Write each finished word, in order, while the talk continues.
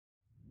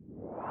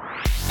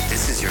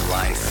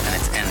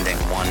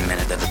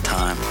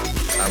time.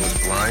 I was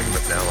blind,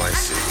 but now I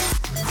see.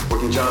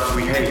 Working jobs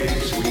we hate,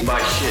 so we can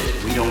buy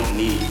shit we don't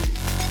need.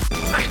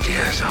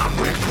 Ideas are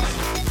brittle.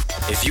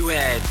 If you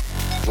had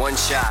one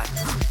shot,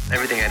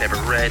 everything I'd ever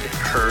read,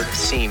 heard,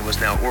 seen was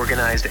now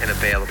organized and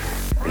available.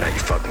 Now you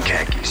fucking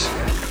khakis.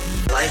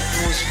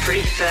 Life moves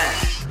pretty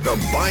fast. The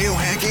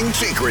Biohacking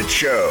Secret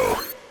Show.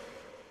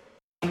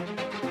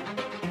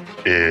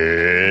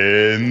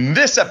 In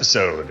this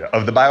episode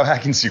of the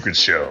Biohacking Secrets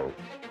Show.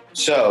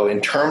 So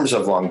in terms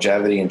of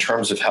longevity, in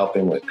terms of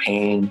helping with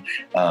pain,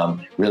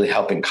 really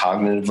helping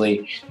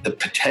cognitively, the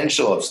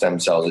potential of stem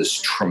cells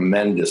is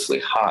tremendously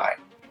high.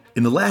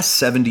 In the last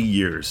 70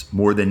 years,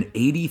 more than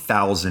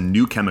 80,000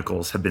 new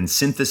chemicals have been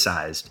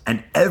synthesized,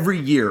 and every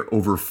year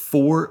over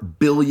 4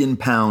 billion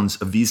pounds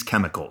of these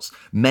chemicals,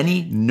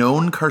 many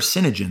known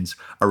carcinogens,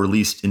 are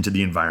released into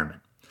the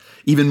environment.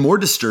 Even more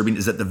disturbing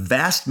is that the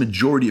vast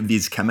majority of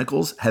these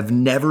chemicals have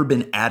never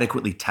been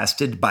adequately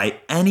tested by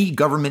any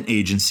government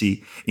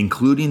agency,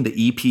 including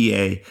the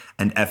EPA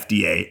and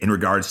FDA, in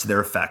regards to their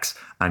effects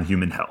on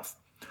human health.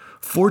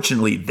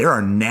 Fortunately, there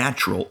are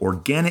natural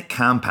organic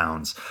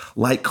compounds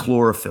like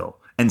chlorophyll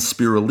and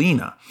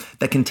spirulina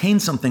that contain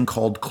something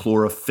called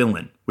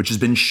chlorophyllin, which has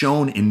been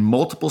shown in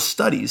multiple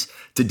studies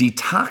to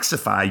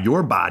detoxify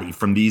your body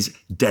from these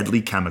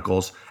deadly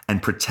chemicals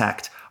and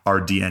protect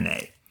our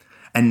DNA.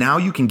 And now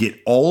you can get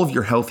all of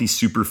your healthy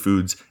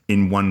superfoods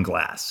in one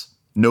glass.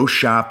 No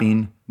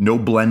shopping, no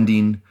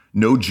blending,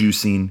 no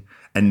juicing,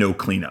 and no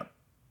cleanup.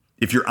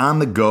 If you're on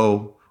the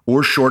go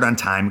or short on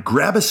time,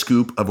 grab a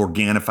scoop of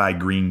Organifi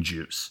green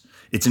juice.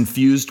 It's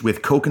infused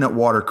with coconut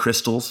water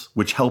crystals,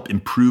 which help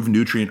improve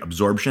nutrient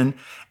absorption,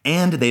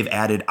 and they've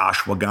added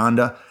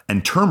ashwagandha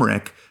and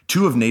turmeric,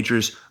 two of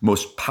nature's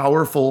most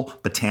powerful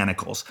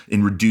botanicals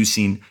in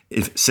reducing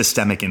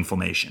systemic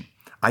inflammation.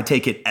 I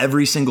take it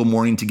every single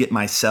morning to get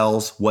my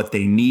cells what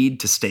they need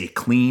to stay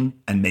clean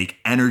and make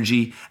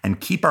energy and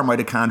keep our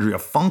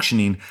mitochondria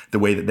functioning the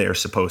way that they are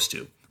supposed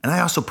to. And I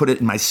also put it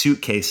in my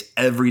suitcase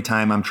every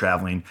time I'm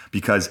traveling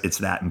because it's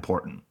that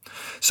important.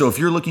 So if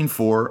you're looking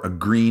for a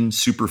green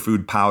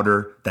superfood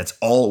powder that's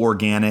all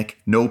organic,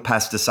 no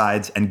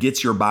pesticides, and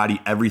gets your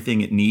body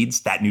everything it needs,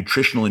 that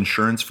nutritional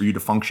insurance for you to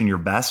function your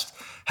best,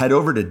 head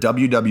over to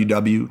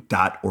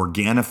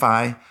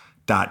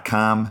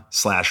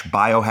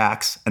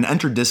www.organifi.com/biohacks and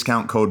enter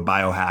discount code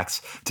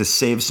biohacks to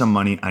save some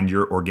money on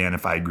your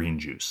Organifi green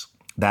juice.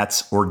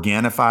 That's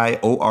Organifi,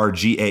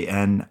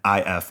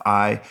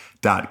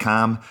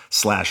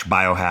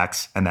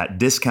 ORGANIFI.com/biohacks. And that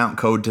discount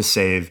code to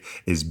save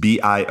is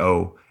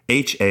BIOHACKS.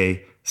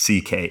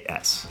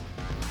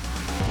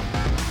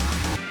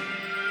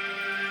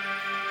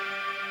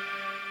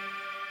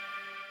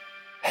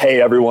 Hey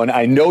everyone,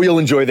 I know you'll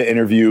enjoy the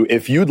interview.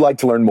 If you'd like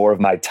to learn more of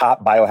my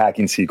top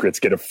biohacking secrets,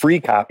 get a free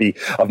copy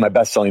of my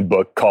best-selling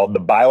book called The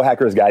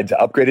Biohacker's Guide to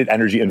Upgraded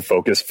Energy and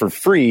Focus for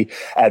free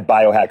at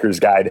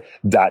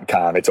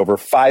biohackersguide.com. It's over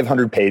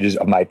 500 pages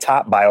of my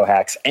top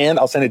biohacks, and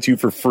I'll send it to you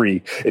for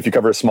free if you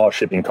cover a small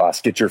shipping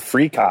cost. Get your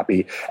free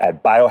copy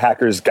at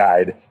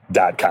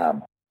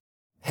biohackersguide.com.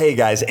 Hey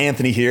guys,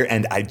 Anthony here,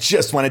 and I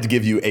just wanted to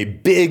give you a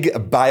big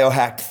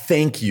biohack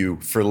thank you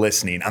for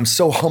listening. I'm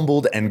so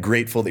humbled and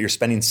grateful that you're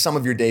spending some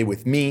of your day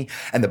with me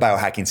and the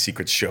Biohacking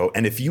Secrets Show.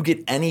 And if you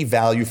get any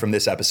value from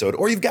this episode,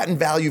 or you've gotten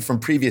value from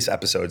previous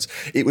episodes,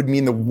 it would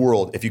mean the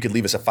world if you could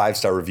leave us a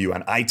 5-star review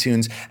on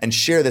iTunes and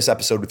share this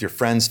episode with your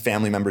friends,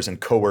 family members,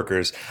 and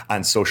coworkers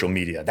on social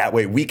media. That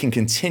way we can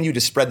continue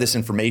to spread this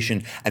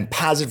information and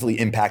positively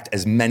impact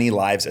as many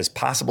lives as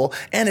possible.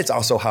 And it's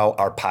also how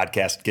our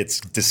podcast gets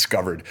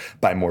discovered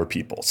by more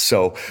people.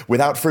 So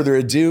without further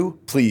ado,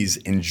 please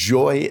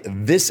enjoy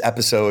this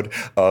episode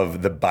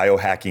of the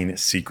Biohacking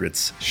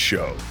Secrets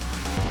Show.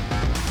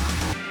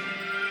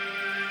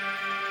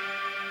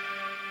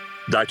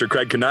 Dr.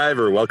 Craig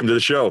Koniver, welcome to the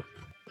show.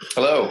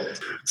 Hello.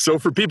 So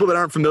for people that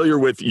aren't familiar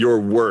with your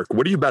work,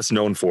 what are you best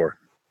known for?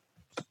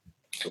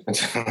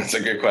 That's a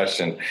good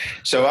question.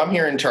 So I'm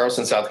here in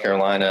Charleston, South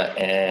Carolina,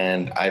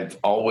 and I've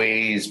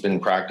always been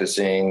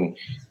practicing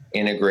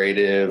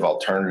integrative,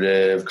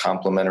 alternative,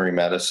 complementary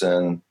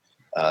medicine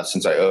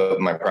since I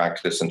opened my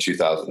practice in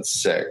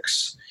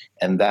 2006.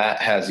 And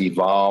that has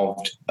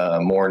evolved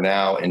more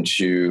now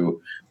into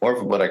more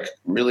of what I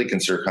really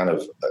consider kind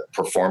of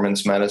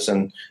performance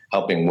medicine,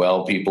 helping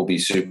well people be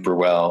super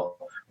well,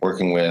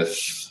 working with,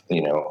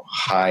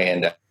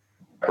 high-end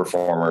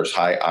performers,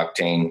 high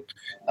octane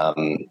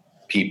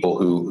people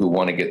who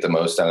want to get the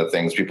most out of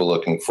things, people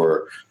looking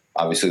for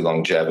obviously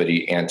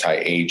longevity,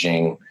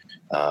 anti-aging.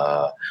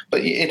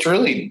 But it's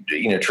really,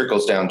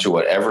 trickles down to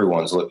what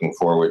everyone's looking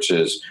for, which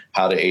is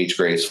how to age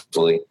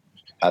gracefully,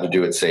 how to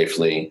do it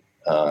safely,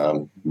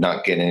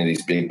 not get into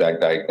these big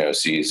bag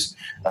diagnoses,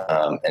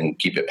 and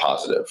keep it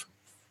positive.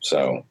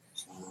 So,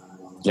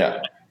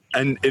 yeah.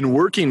 And in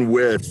working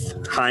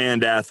with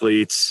high-end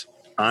athletes,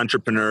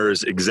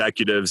 entrepreneurs,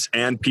 executives,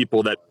 and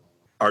people that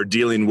are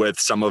dealing with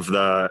some of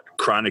the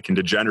chronic and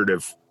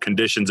degenerative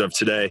conditions of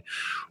today,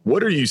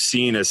 what are you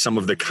seeing as some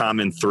of the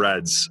common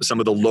threads, some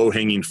of the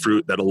low-hanging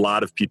fruit that a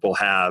lot of people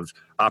have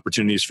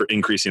opportunities for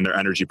increasing their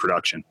energy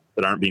production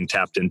that aren't being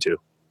tapped into?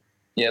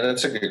 Yeah,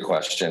 that's a good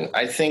question.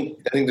 I think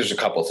there's a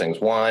couple things.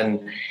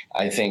 One,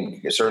 I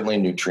think certainly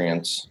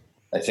nutrients.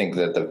 I think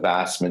that the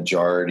vast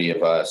majority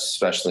of us,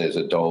 especially as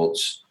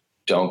adults,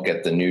 don't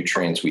get the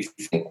nutrients we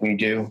think we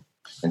do.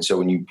 And so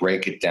when you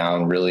break it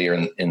down really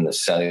in the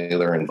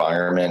cellular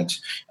environment,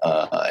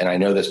 and I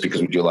know this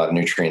because we do a lot of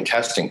nutrient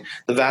testing,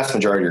 the vast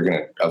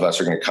majority of us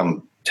are going to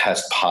come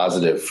test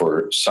positive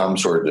for some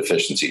sort of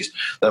deficiencies.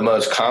 The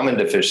most common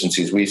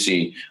deficiencies we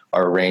see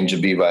are a range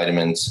of B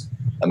vitamins,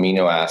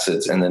 amino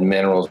acids, and then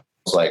minerals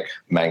like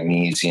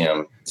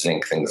magnesium,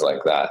 zinc, things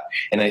like that.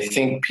 And I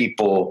think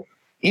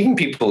even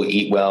people who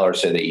eat well or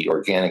say they eat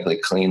organically,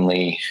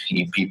 cleanly,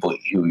 people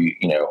who,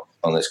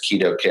 on this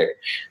keto kick,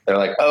 they're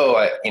like, oh,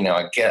 I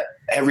get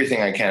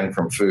everything I can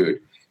from food.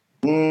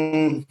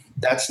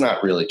 That's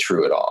not really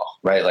true at all,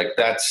 right? Like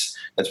that's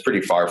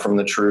pretty far from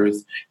the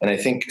truth. And I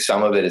think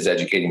some of it is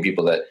educating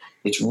people that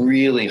it's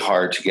really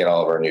hard to get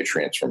all of our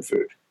nutrients from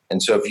food.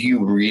 And so if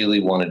you really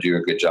want to do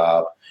a good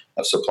job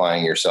of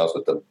supplying yourself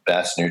with the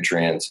best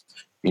nutrients,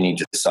 you need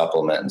to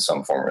supplement in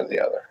some form or the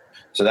other.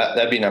 So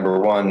that'd be number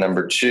one.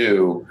 Number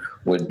two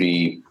would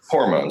be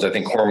hormones. I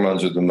think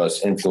hormones are the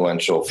most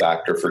influential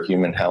factor for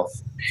human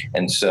health.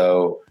 And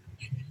so,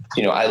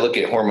 I look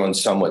at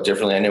hormones somewhat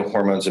differently. I know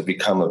hormones have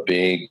become a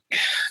big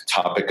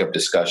topic of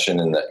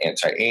discussion in the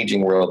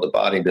anti-aging world, the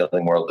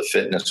bodybuilding world, the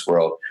fitness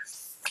world.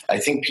 I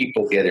think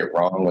people get it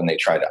wrong when they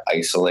try to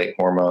isolate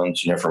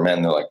hormones. For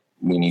men, they're like,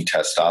 we need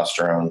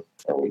testosterone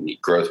or we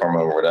need growth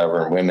hormone or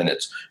whatever. And women,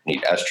 it's we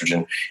need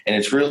estrogen. And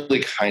it's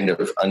really kind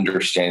of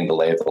understanding the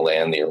lay of the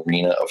land, the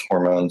arena of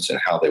hormones and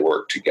how they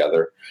work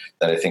together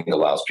that I think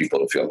allows people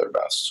to feel their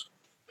best.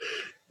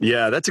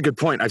 Yeah, that's a good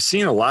point. I've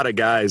seen a lot of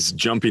guys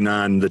jumping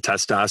on the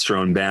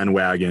testosterone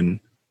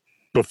bandwagon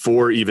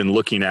before even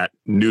looking at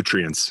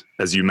nutrients,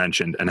 as you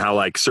mentioned, and how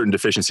like certain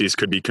deficiencies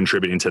could be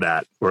contributing to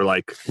that, or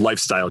like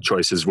lifestyle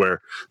choices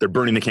where they're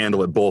burning the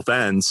candle at both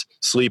ends,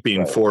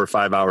 sleeping 4 or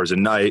 5 hours a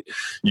night,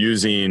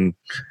 using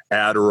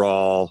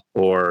Adderall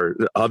or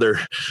other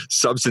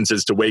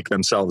substances to wake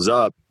themselves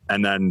up.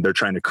 And then they're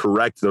trying to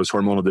correct those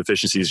hormonal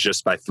deficiencies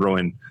just by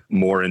throwing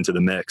more into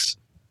the mix.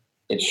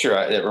 It's true.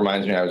 It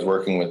reminds me, I was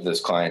working with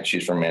this client.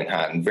 She's from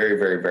Manhattan, very,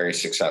 very, very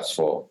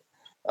successful.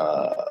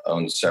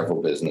 Owns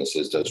several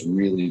businesses, does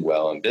really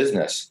well in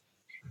business.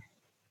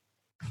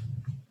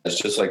 It's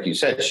just like you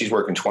said, she's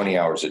working 20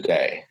 hours a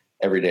day,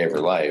 every day of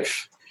her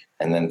life,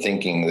 and then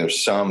thinking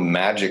there's some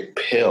magic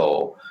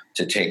pill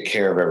to take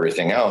care of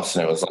everything else.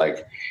 And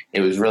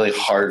it was really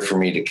hard for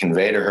me to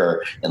convey to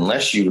her,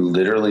 unless you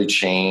literally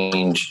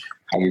change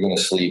how you're going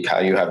to sleep, how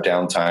you have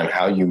downtime,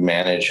 how you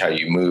manage, how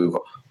you move,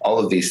 all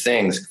of these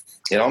things,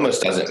 it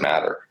almost doesn't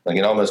matter. Like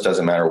it almost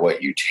doesn't matter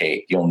what you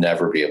take. You'll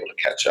never be able to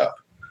catch up.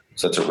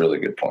 So that's a really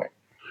good point.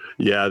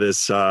 Yeah,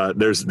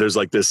 there's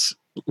like this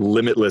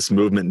limitless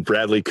movement.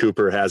 Bradley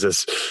Cooper has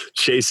us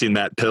chasing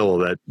that pill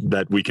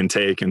that we can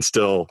take and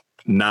still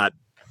not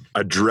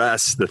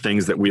address the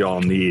things that we all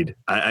need.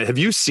 Have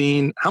you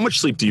seen, how much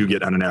sleep do you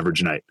get on an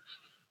average night?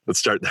 Let's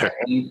start there.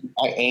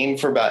 I aim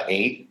for about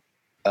 8.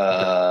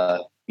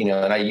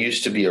 And I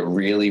used to be a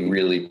really,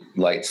 really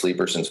light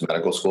sleeper since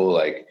medical school.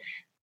 Like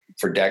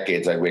for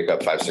decades, I'd wake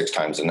up 5-6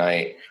 times a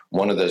night.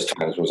 One of those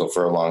times was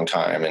for a long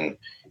time.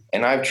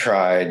 And I've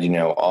tried,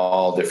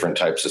 all different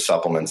types of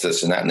supplements,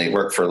 this and that, and they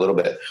work for a little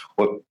bit.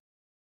 When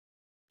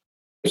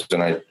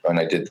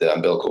I did the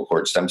umbilical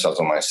cord stem cells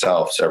on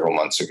myself several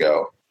months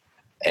ago.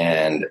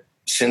 And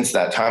since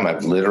that time,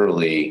 I've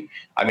literally,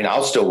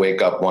 I'll still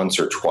wake up once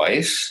or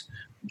twice,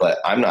 but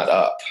I'm not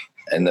up.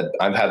 And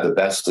I've had the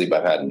best sleep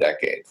I've had in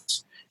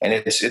decades. And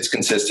it's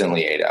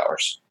consistently 8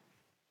 hours.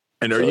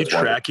 And are you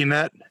tracking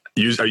that?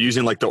 Are you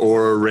using like the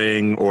Oura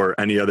Ring or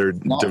any other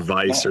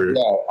device?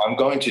 No, I'm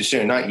going to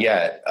soon. Not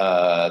yet.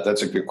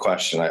 That's a good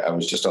question. I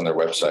was just on their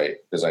website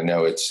because I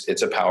know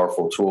it's a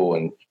powerful tool,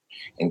 and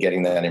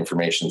getting that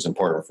information is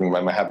important for me.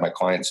 I might have my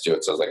clients do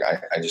it, so I was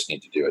like, I just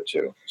need to do it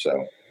too.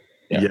 So.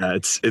 Yeah,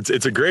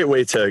 it's a great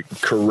way to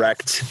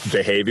correct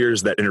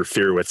behaviors that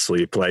interfere with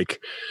sleep.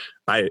 Like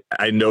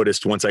I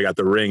noticed once I got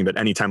the ring that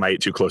anytime I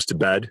ate too close to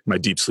bed, my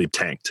deep sleep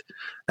tanked.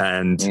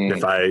 And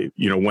if I,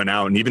 went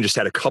out and even just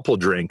had a couple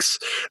drinks,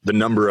 the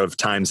number of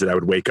times that I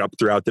would wake up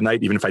throughout the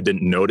night, even if I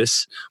didn't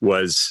notice,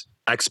 was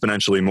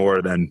exponentially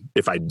more than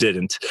if I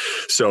didn't.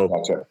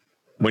 So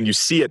when you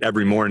see it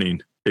every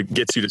morning, it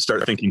gets you to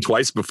start thinking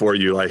twice before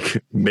you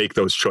make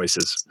those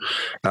choices.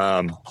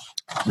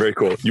 Very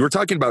cool. You were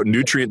talking about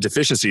nutrient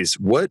deficiencies.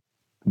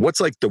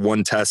 What's like the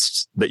one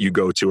test that you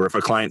go to, or if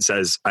a client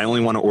says, I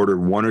only want to order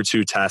 1 or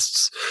 2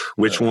 tests,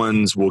 which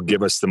ones will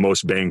give us the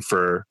most bang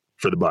for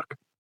the buck?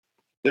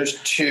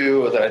 There's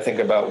 2 that I think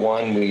about.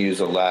 One, we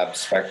use a lab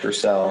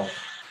SpectraCell.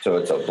 So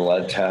it's a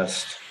blood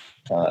test,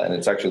 and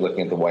it's actually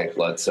looking at the white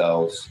blood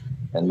cells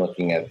and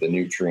looking at the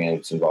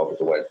nutrients involved with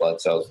the white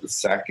blood cells. The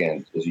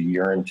second is a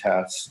urine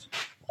test.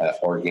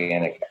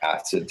 organic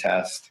acid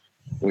test,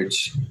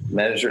 which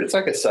it's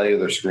like a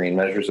cellular screen,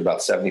 measures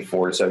about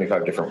 74 to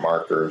 75 different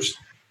markers.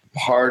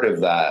 Part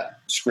of that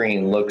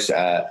screen looks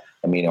at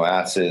amino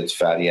acids,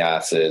 fatty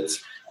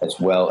acids, as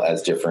well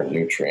as different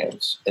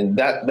nutrients. And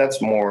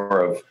that's more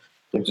of,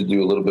 you have to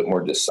do a little bit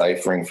more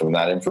deciphering from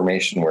that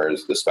information,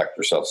 whereas the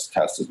Spectre Cells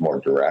test is more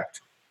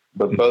direct.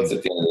 But both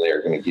at the end of the day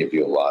are going to give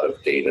you a lot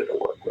of data to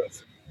work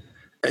with.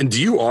 And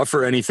do you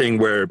offer anything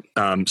where,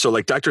 so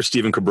like Dr.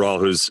 Stephen Cabral,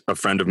 who's a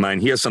friend of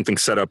mine, he has something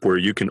set up where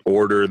you can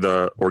order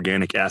the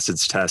organic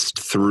acids test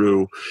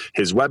through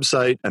his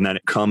website, and then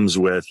it comes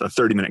with a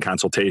 30-minute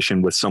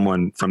consultation with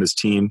someone from his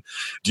team.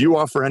 Do you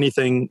offer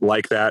anything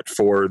like that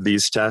for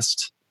these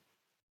tests?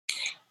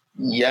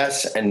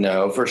 Yes and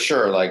no, for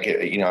sure. Like,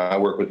 I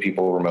work with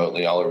people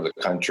remotely all over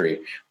the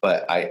country,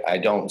 but I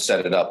don't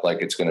set it up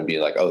like it's going to be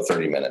like,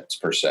 30 minutes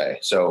per se.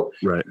 So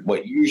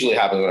What usually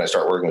happens when I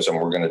start working with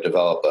someone, we're going to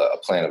develop a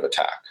plan of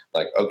attack.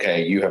 Like,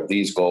 okay, you have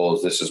these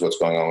goals. This is what's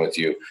going on with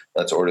you.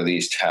 Let's order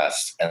these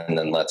tests, and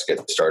then let's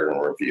get started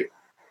and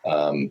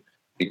review.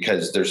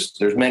 Because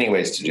there's many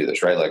ways to do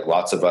this, right? Like,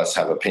 lots of us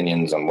have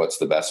opinions on what's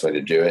the best way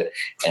to do it.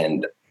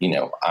 And,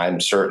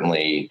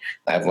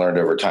 I've learned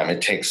over time,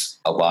 it takes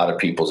a lot of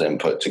people's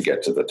input to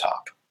get to the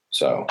top.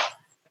 So.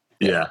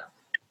 Yeah.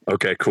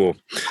 Okay, cool.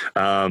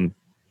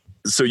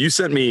 So you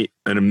sent me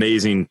an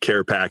amazing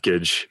care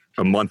package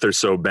a month or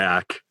so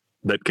back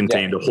that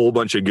contained a whole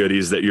bunch of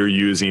goodies that you're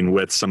using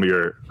with some of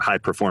your high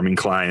performing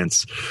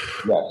clients.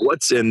 Yeah.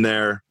 What's in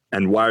there,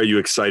 and why are you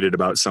excited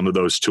about some of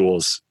those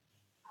tools?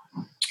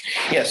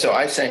 Yeah, so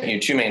I sent you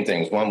two main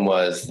things. One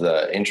was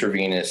the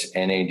intravenous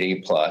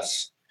NAD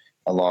plus,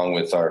 along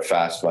with our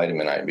fast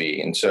vitamin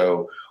IV. And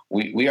so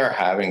we are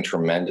having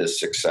tremendous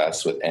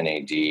success with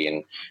NAD.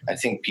 And I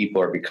think people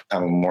are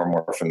becoming more and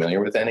more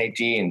familiar with NAD.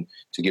 And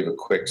to give a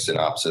quick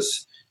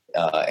synopsis,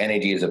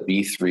 NAD is a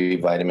B3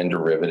 vitamin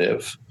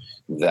derivative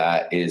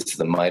that is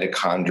the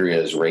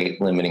mitochondria's rate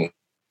limiting.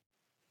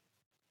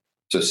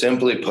 So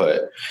simply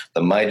put,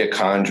 the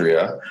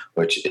mitochondria,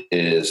 which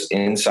is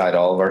inside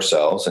all of our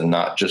cells, and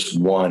not just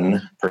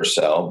one per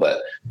cell,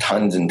 but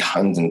tons and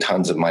tons and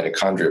tons of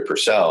mitochondria per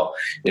cell,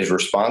 is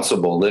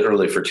responsible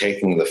literally for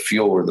taking the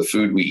fuel or the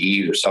food we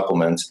eat or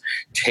supplements,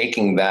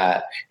 taking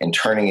that and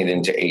turning it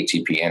into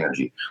ATP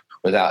energy.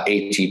 Without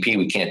ATP,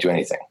 we can't do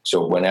anything.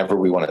 So whenever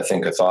we want to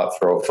think a thought,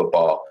 throw a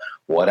football,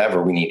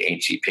 whatever, we need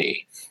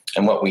ATP.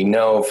 And what we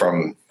know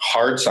from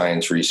hard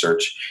science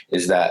research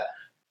is that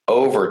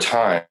over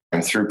time,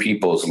 through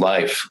people's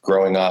life,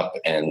 growing up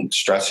and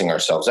stressing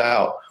ourselves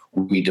out,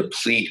 we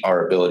deplete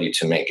our ability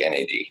to make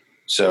NAD.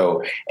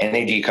 So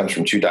NAD comes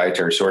from two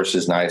dietary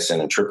sources, niacin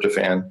and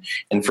tryptophan.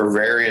 And for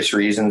various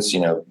reasons,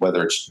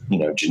 whether it's,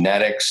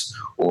 genetics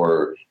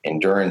or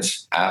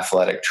endurance,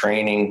 athletic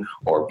training,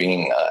 or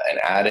being an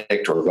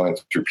addict or going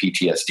through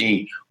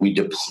PTSD, we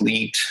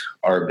deplete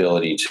our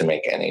ability to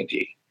make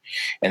NAD.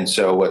 And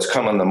so what's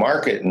come on the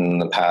market in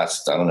the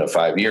past,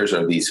 5 years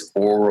are these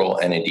oral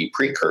NAD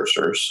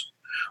precursors,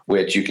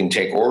 which you can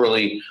take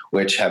orally,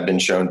 which have been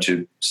shown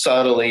to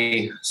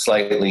subtly,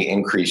 slightly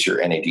increase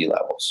your NAD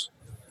levels.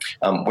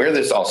 Where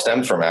this all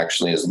stems from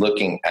actually is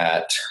looking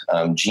at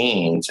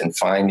genes and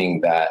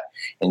finding that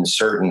in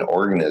certain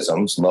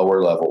organisms,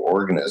 lower level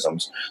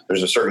organisms,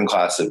 there's a certain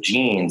class of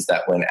genes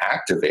that when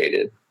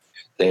activated,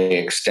 they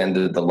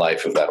extended the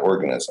life of that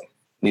organism.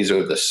 These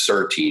are the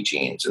SIRT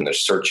genes, and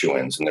there's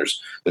sirtuins, and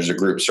there's a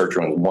group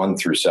sirtuins 1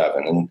 through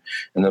 7.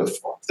 And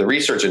the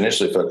research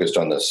initially focused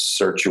on the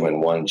sirtuin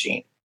 1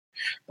 gene,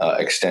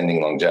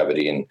 extending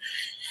longevity and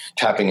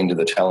tapping into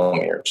the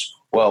telomeres.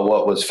 Well,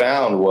 what was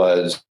found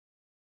was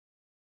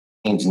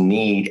genes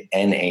need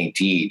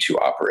NAD to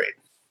operate.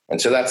 And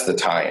so that's the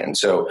tie-in.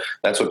 So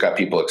that's what got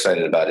people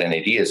excited about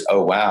NAD is,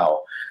 oh,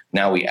 wow,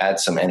 now we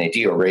add some NAD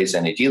or raise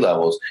NAD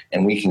levels,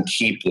 and we can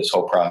keep this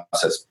whole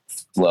process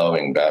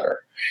flowing better.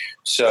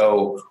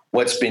 So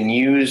what's been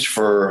used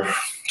for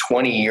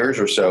 20 years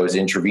or so is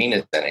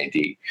intravenous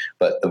NAD,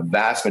 but the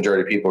vast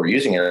majority of people are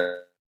using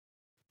it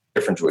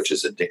different, which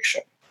is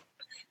addiction,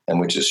 and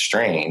which is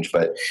strange.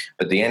 But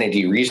the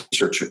NAD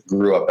research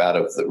grew up out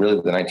of the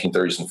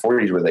 1930s and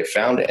 40s, where they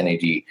found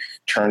NAD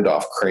turned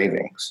off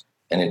cravings,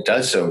 and it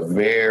does so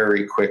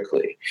very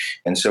quickly.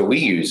 And so we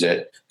use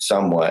it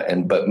somewhat,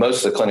 but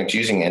most of the clinics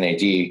using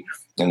NAD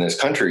in this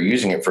country are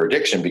using it for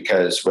addiction,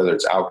 because whether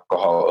it's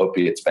alcohol,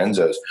 opiates,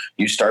 benzos,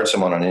 you start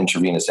someone on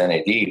intravenous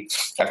NAD,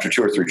 after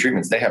 2 or 3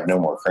 treatments, they have no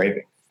more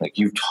craving. Like,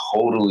 you've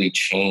totally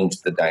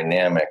changed the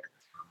dynamic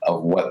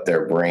of what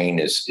their brain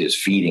is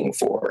feeding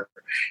for.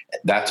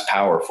 That's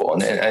powerful.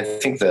 And I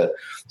think the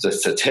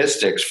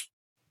statistics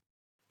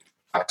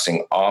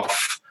boxing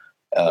off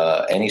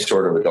any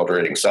sort of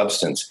adulterating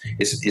substance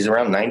is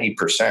around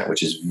 90%,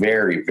 which is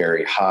very,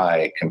 very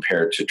high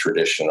compared to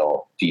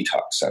traditional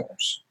detox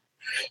centers.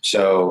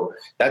 So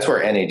that's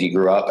where NAD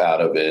grew up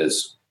out of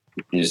is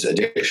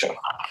addiction.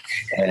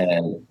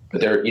 And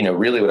there,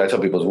 really what I tell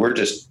people is we're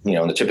just,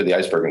 on the tip of the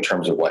iceberg in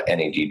terms of what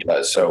NAD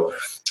does. So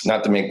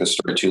not to make the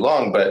story too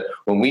long, but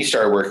when we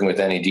started working with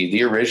NAD,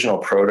 the original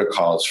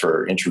protocols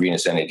for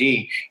intravenous NAD,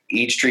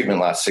 each treatment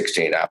lasts 6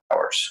 to 8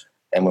 hours.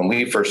 And when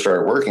we first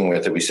started working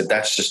with it, we said,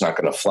 that's just not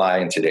going to fly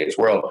in today's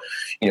world.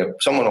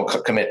 Someone will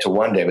commit to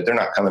one day, but they're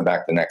not coming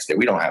back the next day.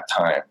 We don't have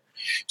time.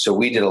 So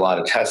we did a lot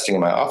of testing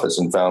in my office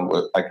and found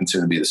what I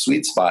consider to be the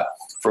sweet spot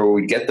for where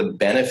we get the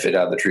benefit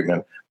out of the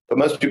treatment. But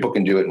most people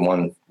can do it in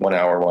 1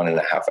 hour,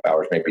 1.5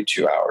 hours, maybe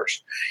 2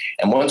 hours.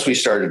 And once we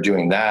started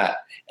doing that,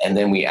 and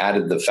then we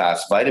added the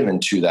fast vitamin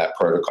to that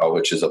protocol,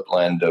 which is a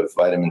blend of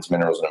vitamins,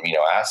 minerals, and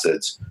amino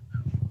acids,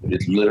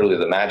 literally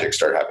the magic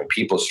started happening.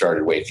 People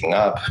started waking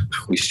up.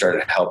 We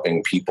started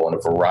helping people in a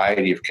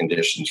variety of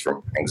conditions,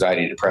 from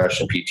anxiety,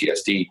 depression,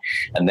 PTSD.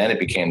 And then it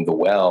became the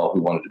well,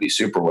 who wanted to be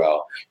super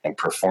well, and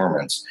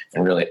performance,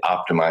 and really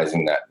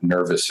optimizing that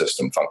nervous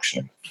system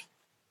functioning.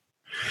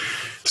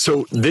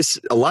 So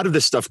a lot of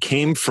this stuff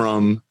came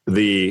from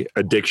the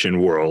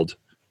addiction world.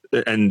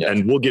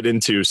 And we'll get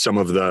into some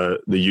of the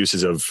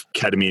uses of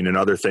ketamine and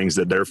other things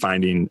that they're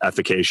finding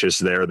efficacious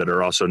there that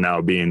are also now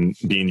being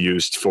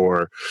used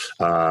for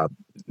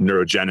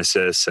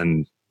neurogenesis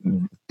and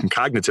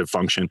cognitive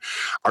function.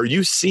 Are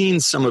you seeing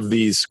some of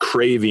these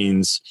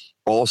cravings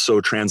also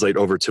translate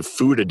over to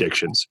food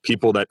addictions?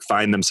 People that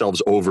find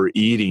themselves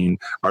overeating,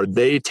 are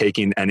they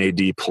taking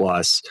NAD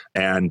plus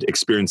and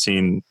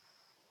experiencing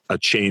a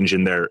change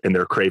in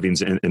their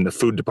cravings in the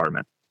food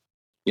department?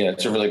 Yeah,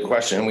 it's a really good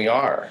question, and we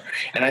are.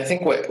 And I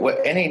think what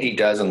NAD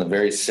does on the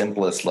very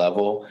simplest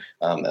level,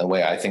 the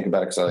way I think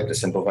about it, because I like to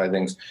simplify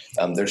things,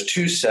 there's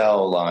 2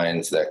 cell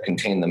lines that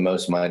contain the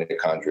most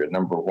mitochondria.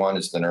 Number 1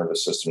 is the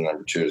nervous system.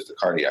 Number 2 is the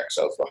cardiac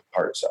cells, the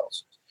heart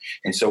cells.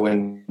 And so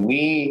when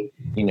we,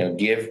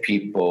 give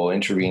people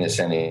intravenous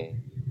NAD,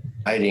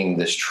 providing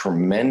this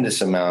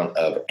tremendous amount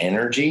of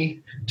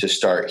energy to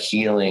start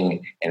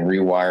healing and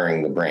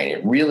rewiring the brain.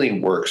 It really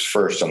works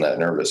first on that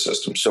nervous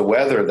system. So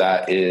whether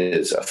that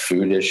is a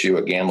food issue,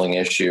 a gambling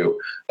issue,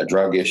 a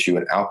drug issue,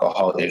 an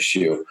alcohol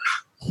issue,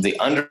 the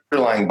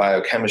underlying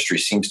biochemistry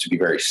seems to be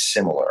very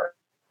similar.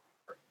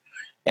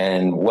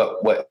 And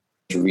what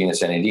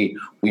intravenous NAD,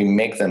 we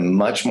make them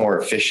much more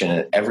efficient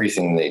in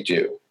everything they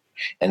do.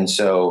 And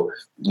so,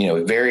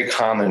 very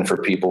common for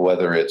people,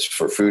 whether it's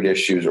for food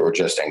issues or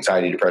just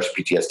anxiety, depression,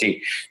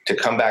 PTSD, to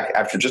come back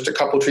after just a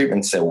couple of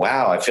treatments and say,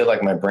 wow, I feel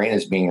like my brain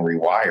is being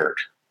rewired,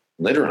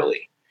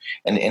 literally.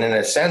 And in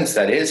a sense,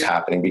 that is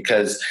happening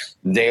because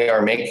they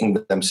are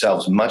making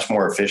themselves much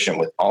more efficient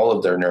with all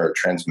of their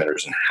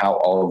neurotransmitters and how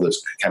all of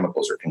those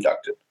chemicals are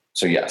conducted.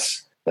 So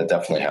yes, that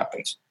definitely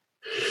happens.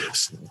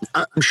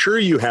 I'm sure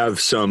you have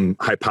some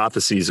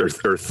hypotheses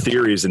or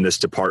theories in this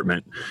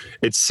department.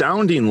 It's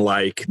sounding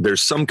like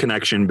there's some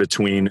connection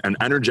between an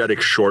energetic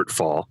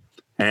shortfall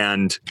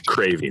and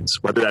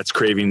cravings, whether that's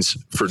cravings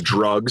for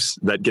drugs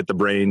that get the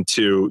brain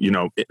to,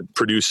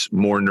 produce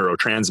more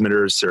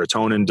neurotransmitters,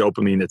 serotonin,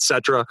 dopamine,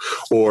 etc.,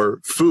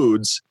 or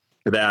foods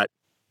that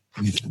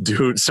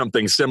do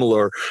something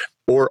similar,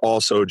 or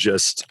also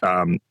just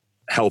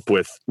help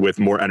with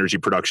more energy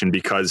production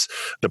because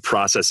the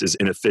process is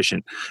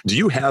inefficient. Do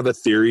you have a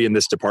theory in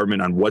this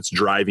department on what's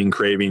driving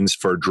cravings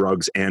for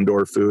drugs and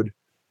or food?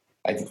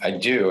 I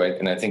do,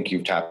 and I think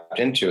you've tapped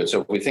into it.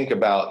 So if we think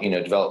about,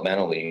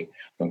 developmentally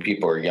when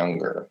people are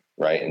younger,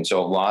 right? And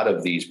so a lot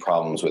of these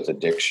problems with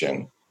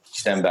addiction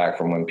stem back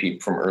from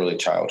from early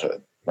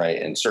childhood,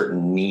 right? And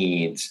certain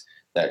needs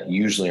that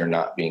usually are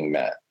not being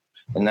met.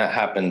 And that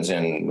happens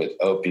with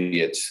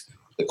opiates.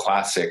 The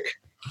classic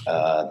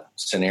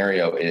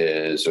scenario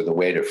is, or the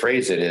way to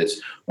phrase it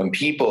is, when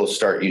people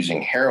start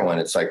using heroin,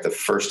 it's like the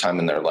first time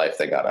in their life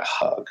they got a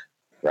hug,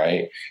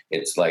 right?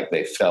 It's like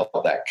they felt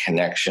that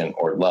connection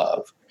or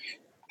love.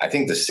 I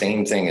think the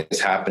same thing is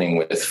happening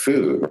with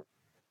food.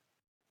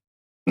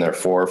 They're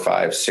 4,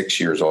 5, 6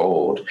 years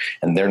old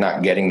and they're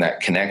not getting that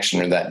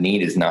connection, or that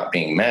need is not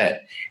being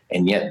met.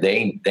 And yet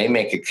they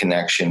make a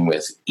connection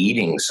with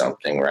eating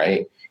something,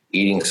 right?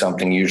 Eating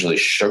something usually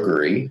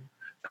sugary,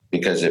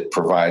 because it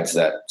provides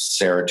that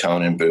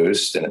serotonin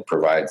boost and it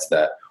provides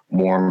that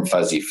warm,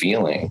 fuzzy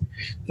feeling.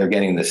 They're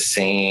getting the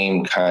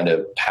same kind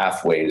of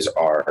pathways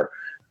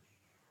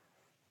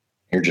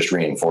you're just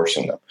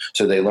reinforcing them.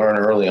 So they learn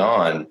early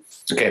on,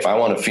 okay, if I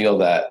want to feel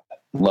that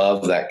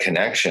love, that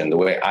connection, the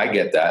way I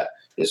get that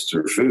is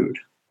through food.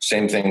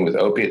 Same thing with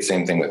opiates,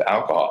 same thing with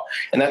alcohol.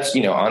 And that's,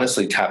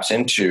 honestly taps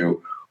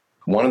into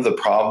one of the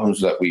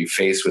problems that we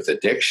face with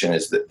addiction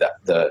is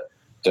that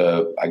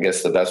I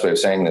guess the best way of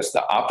saying this,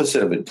 the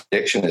opposite of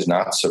addiction is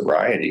not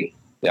sobriety.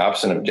 The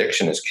opposite of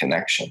addiction is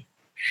connection.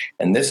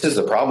 And this is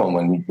the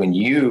problem when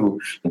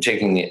you,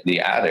 taking the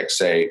addicts,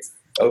 say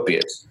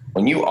opiates,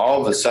 when you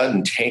all of a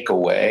sudden take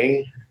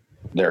away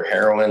their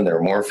heroin,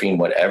 their morphine,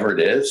 whatever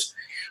it is,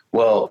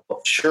 well,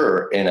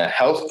 sure, in a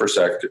health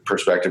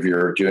perspective,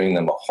 you're doing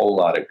them a whole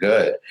lot of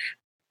good.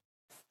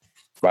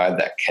 Provide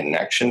that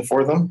connection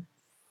for them,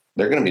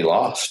 they're going to be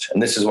lost.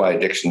 And this is why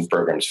addiction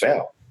programs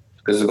fail.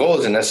 Because the goal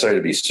isn't necessarily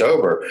to be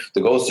sober.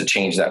 The goal is to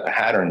change that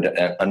pattern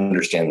and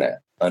understand that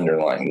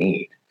underlying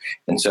need.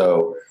 And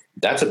so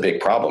that's a big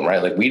problem,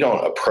 right? Like we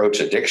don't approach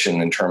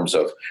addiction in terms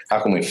of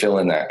how can we fill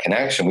in that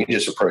connection. We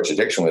just approach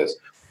addiction with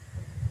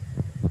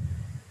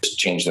just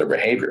change their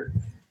behavior.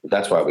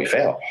 That's why we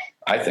fail,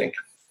 I think.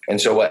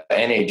 And so what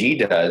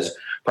NAD does,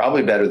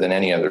 probably better than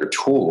any other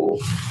tool,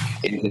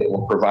 is it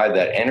will provide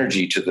that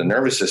energy to the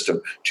nervous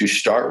system to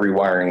start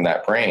rewiring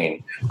that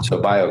brain.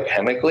 So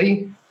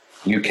biochemically,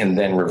 you can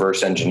then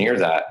reverse engineer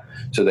that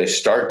so they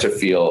start to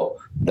feel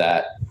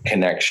that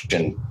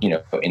connection,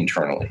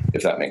 internally,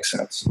 if that makes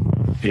sense.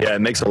 Yeah,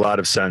 it makes a lot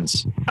of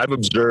sense. I've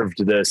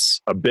observed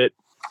this a bit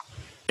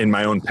in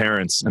my own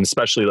parents, and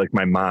especially like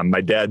my mom.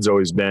 My dad's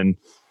always been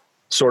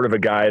sort of a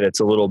guy that's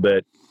a little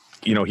bit,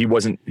 he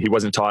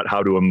wasn't taught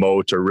how to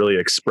emote or really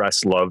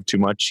express love too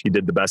much. He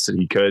did the best that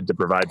he could to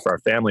provide for our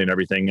family and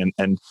everything.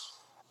 And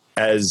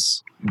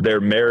as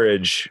their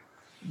marriage,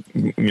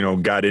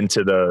 got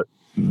into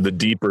the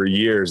deeper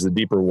years, the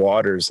deeper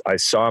waters, I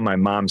saw my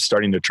mom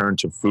starting to turn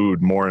to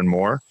food more and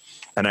more.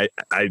 And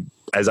I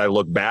as I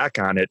look back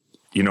on it,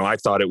 I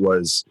thought it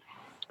was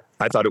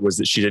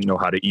that she didn't know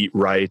how to eat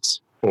right,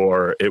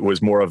 or it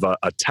was more of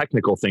a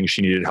technical thing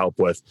she needed help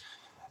with.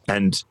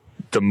 And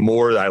the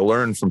more I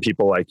learned from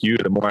people like you,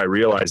 the more I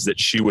realized that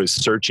she was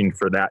searching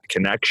for that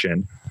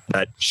connection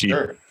that she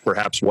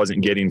perhaps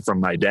wasn't getting from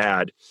my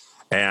dad.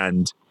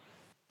 And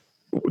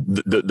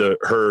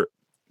her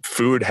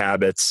food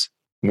habits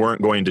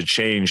weren't going to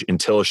change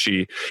until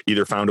she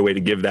either found a way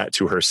to give that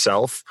to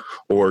herself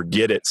or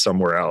get it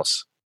somewhere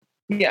else.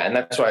 Yeah. And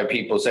that's why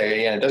people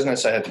say, it doesn't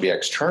necessarily have to be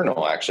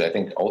external. Actually, I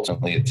think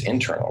ultimately it's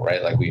internal,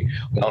 right? Like we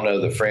all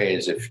know the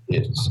phrase, if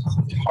it's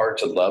hard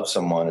to love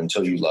someone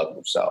until you love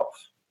yourself,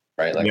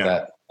 right? Like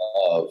that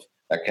love,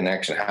 that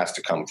connection has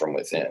to come from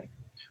within.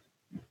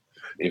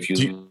 If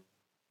you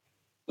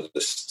look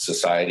at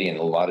society and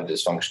a lot of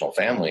dysfunctional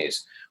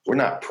families, we're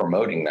not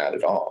promoting that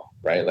at all,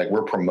 right? Like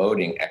we're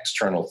promoting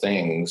external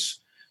things,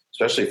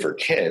 especially for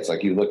kids.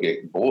 Like you look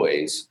at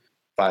boys,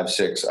 5,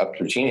 6, up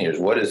through teenagers,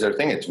 what is their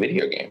thing? It's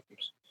video games,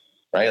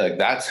 right? Like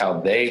that's how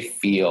they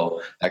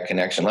feel that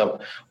connection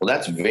level. Well,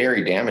 that's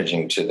very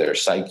damaging to their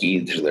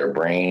psyche, to their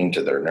brain,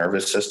 to their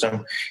nervous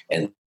system.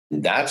 And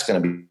that's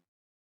going to be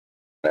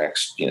the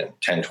next,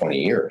 10, 20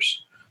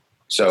 years.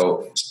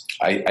 So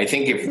I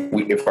think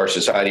if our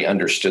society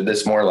understood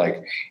this more,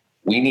 like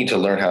we need to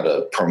learn how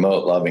to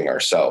promote loving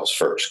ourselves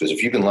first. Because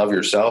if you can love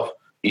yourself,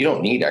 you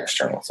don't need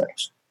external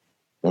things.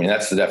 I mean,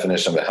 that's the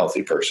definition of a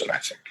healthy person, I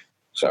think.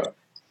 So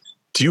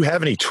do you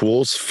have any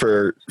tools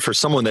for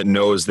someone that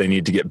knows they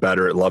need to get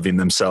better at loving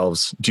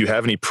themselves? Do you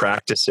have any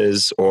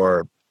practices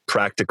or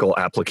practical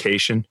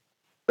application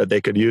that they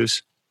could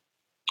use?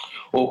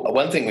 Well,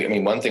 one thing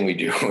we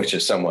do, which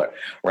is somewhat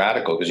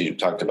radical, because you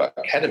talked about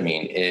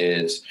ketamine,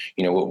 is,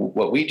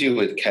 what we do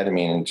with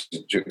ketamine, and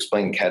to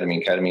explain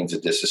ketamine is a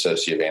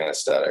dissociative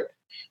anesthetic.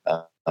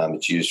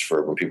 It's used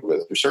for when people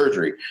go through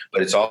surgery,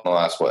 but it's all in the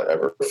last,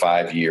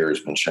 5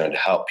 years been shown to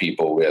help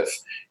people with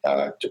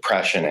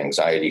depression,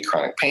 anxiety,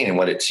 chronic pain. And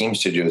what it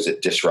seems to do is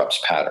it disrupts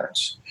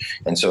patterns.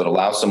 And so it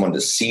allows someone to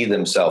see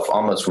themselves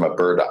almost from a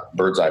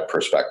bird's eye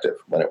perspective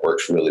when it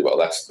works really well.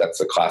 That's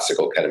the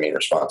classical ketamine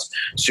response.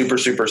 Super,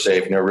 super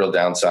safe, no real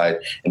downside,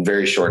 and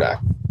very short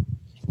act.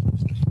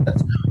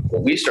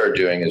 What we start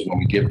doing is when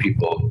we give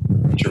people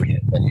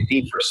intravenous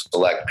NAD for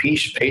select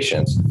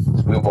patients,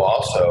 we will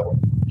also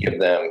give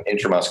them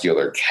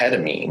intramuscular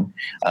ketamine,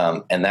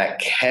 and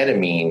that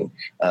ketamine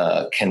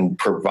can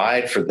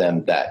provide for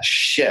them that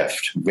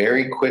shift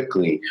very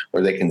quickly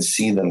where they can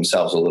see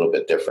themselves a little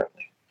bit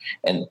differently.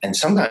 And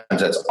sometimes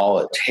that's all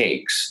it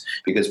takes,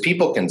 because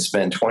people can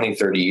spend 20,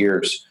 30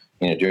 years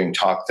doing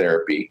talk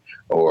therapy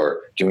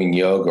or doing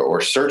yoga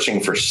or searching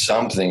for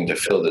something to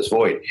fill this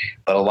void.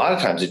 But a lot of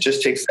times it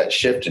just takes that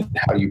shift in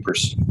how you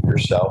perceive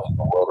yourself and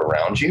the world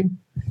around you,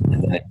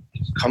 and then it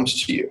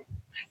comes to you.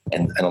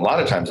 And a lot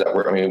of times that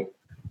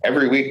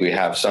every week we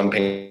have some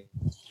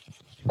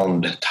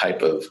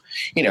type of,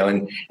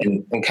 and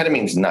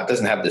ketamine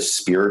doesn't have the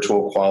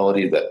spiritual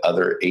quality that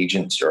other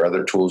agents or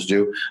other tools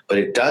do, but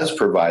it does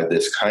provide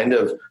this kind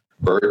of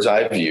bird's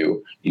eye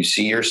view. You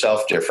see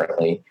yourself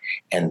differently,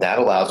 and that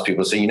allows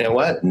people to say, you know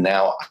what,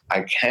 now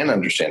I can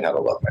understand how to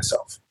love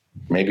myself,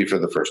 maybe for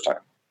the first time.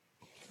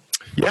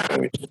 Yeah.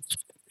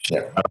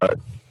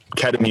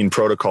 Ketamine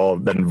protocol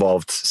that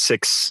involved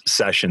 6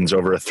 sessions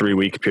over a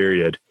 3-week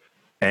period.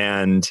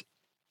 And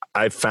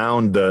I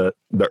found the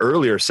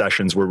earlier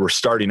sessions where we're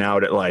starting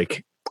out at I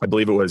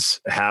believe it was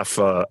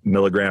 0.5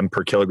 milligram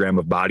per kilogram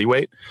of body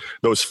weight.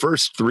 Those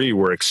first 3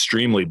 were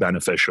extremely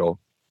beneficial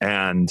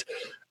and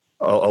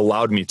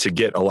allowed me to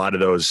get a lot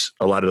of those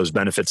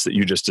benefits that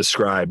you just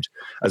described.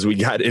 As we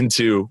got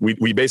into,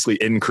 we basically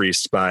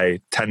increased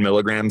by 10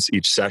 milligrams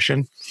each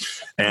session,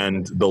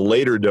 and the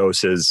later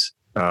doses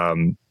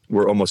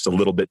were almost a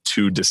little bit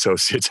too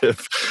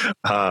dissociative.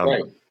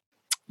 Right.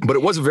 But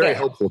it was a very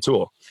helpful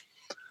tool.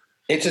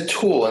 It's a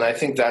tool, and I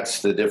think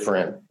that's the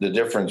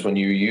difference when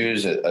you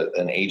use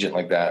an agent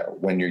like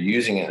that. When you're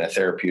using it in a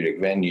therapeutic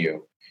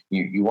venue,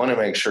 you want to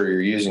make sure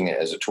you're using it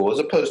as a tool, as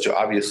opposed to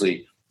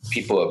obviously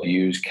people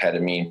abuse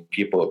ketamine,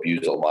 people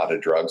abuse a lot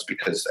of drugs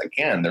because,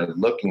 again,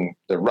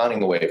 they're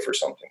running away for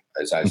something,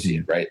 as I see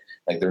it, right?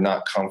 Like they're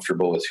not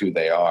comfortable with who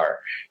they are.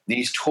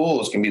 These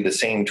tools can be the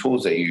same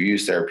tools that you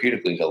use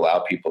therapeutically to allow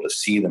people to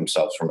see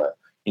themselves from a,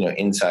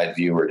 inside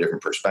view or a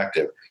different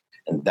perspective.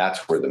 And that's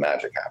where the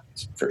magic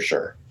happens, for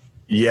sure.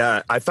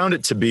 Yeah, I found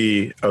it to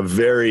be a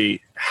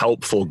very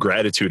helpful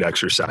gratitude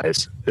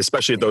exercise,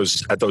 especially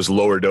at those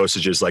lower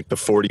dosages, like the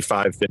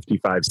 45,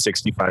 55,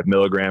 65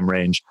 milligram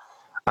range.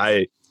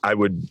 I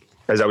would,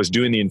 as I was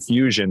doing the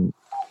infusion,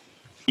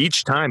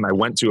 each time I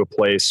went to a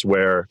place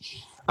where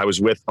I was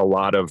with a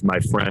lot of my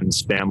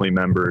friends, family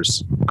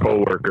members,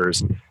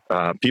 coworkers,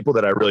 people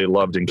that I really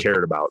loved and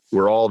cared about.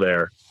 We're all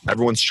there.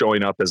 Everyone's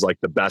showing up as like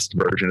the best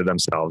version of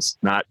themselves,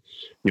 not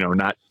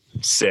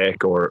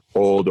sick or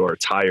old or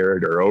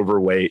tired or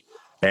overweight.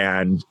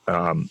 And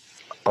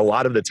a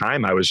lot of the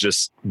time I was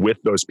just with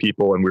those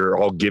people and we were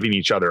all giving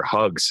each other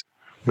hugs,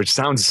 which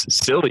sounds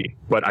silly,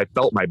 but I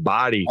felt my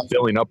body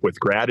filling up with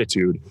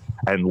gratitude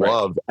and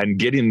love and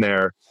getting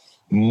there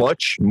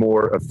much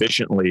more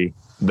efficiently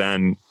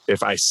than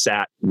if I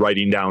sat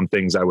writing down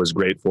things I was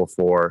grateful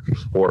for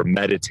or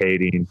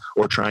meditating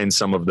or trying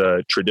some of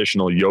the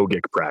traditional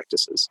yogic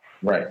practices.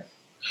 Right.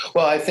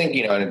 Well, I think,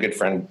 and a good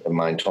friend of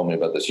mine told me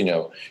about this,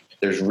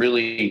 there's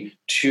really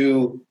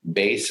two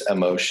base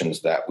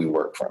emotions that we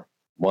work from.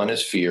 One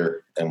is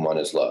fear and one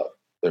is love.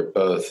 They're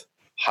both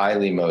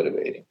highly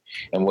motivating.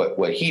 And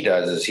what he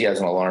does is he has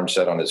an alarm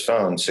set on his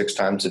phone 6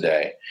 times a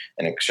day,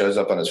 and it shows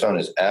up on his phone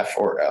as F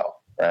or L,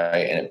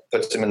 right? And it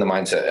puts him in the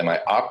mindset, am I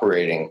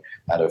operating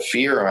out of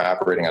fear or am I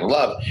operating out of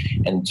love?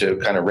 And to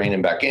kind of rein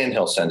him back in,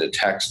 he'll send a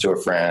text to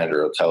a friend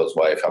or he'll tell his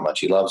wife how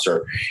much he loves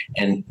her.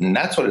 And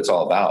that's what it's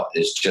all about,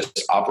 is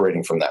just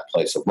operating from that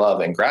place of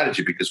love and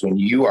gratitude. Because when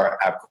you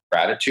have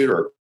gratitude,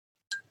 or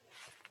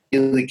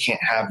you really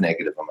can't have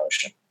negative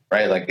emotion,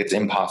 right? Like it's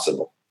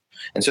impossible.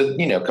 And so,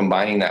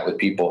 combining that with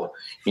people,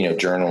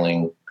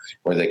 journaling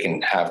where they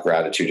can have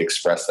gratitude,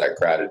 express that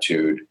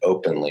gratitude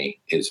openly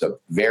is a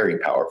very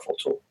powerful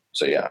tool.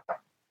 So, yeah.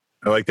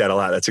 I like that a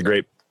lot. That's a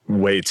great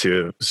way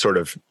to sort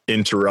of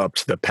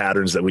interrupt the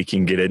patterns that we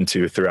can get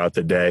into throughout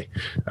the day,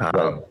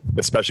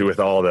 especially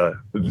with all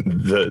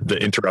the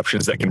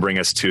interruptions that can bring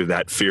us to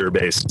that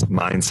fear-based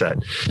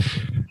mindset.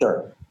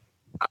 Sure.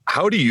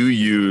 How do you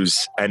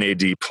use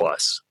NAD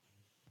plus?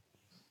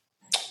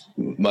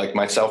 Like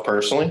myself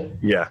personally?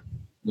 Yeah.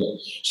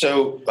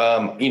 So,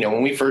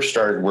 when we first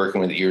started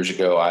working with it years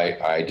ago,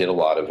 I did a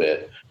lot of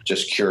it,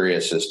 just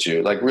curious as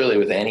to, like, really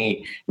with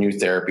any new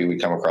therapy we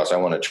come across, I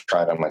want to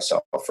try it on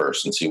myself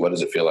first and see, what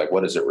does it feel like?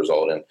 What does it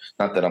result in?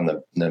 Not that I'm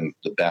the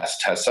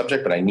best test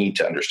subject, but I need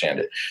to understand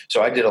it.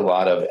 So I did a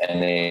lot of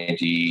NAD,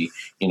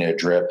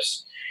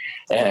 drips.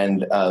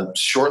 And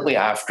shortly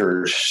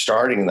after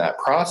starting that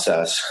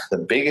process, the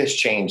biggest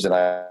change that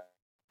I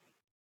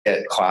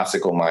get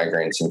classical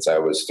migraines since I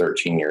was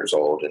 13 years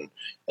old. And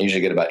I usually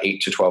get about 8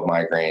 to 12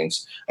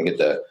 migraines. I get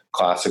the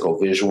classical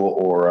visual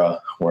aura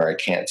where I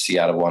can't see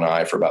out of one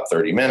eye for about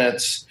 30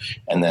 minutes.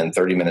 And then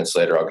 30 minutes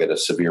later, I'll get a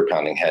severe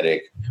pounding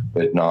headache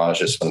with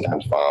nausea,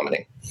 sometimes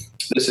vomiting.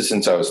 This is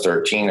since I was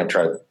 13. I've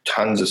tried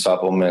tons of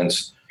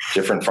supplements,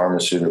 different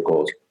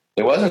pharmaceuticals.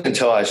 It wasn't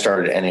until I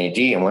started NAD.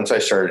 And once I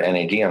started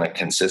NAD on a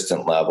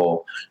consistent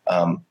level,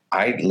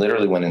 I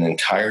literally went an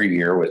entire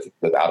year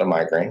without a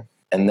migraine.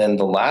 And then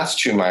the last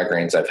 2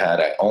 migraines I've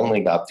had, I only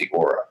got the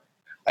aura.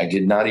 I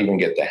did not even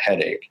get the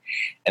headache.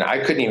 And I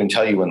couldn't even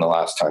tell you when the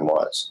last time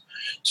was.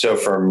 So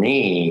for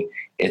me,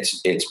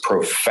 it's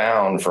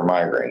profound for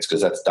migraines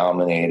because that's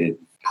dominated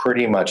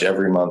pretty much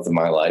every month of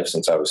my life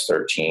since I was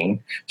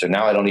 13. So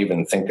now I don't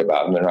even think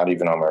about them. They're not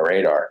even on my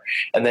radar.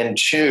 And then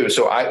 2,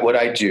 so what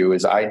I do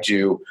is I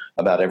do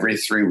about every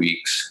 3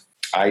 weeks,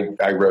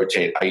 I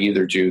rotate. I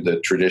either do the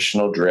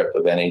traditional drip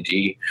of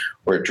NAD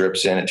where it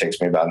drips in, it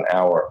takes me about an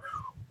hour,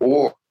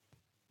 or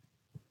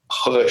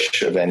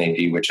push of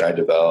NAD, which I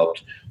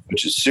developed,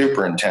 which is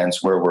super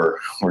intense, where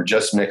we're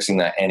just mixing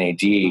that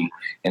NAD in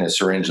a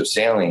syringe of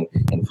saline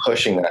and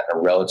pushing that in a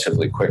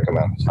relatively quick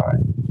amount of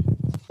time.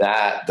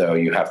 That, though,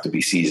 you have to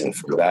be seasoned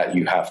for. That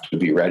you have to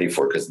be ready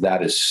for, because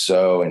that is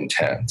so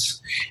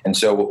intense. And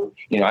so,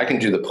 I can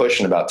do the push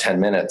in about 10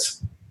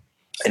 minutes,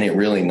 and it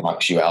really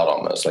knocks you out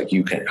almost. Like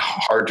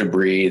hard to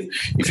breathe.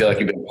 You feel like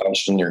you've been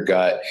punched in your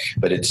gut,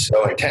 but it's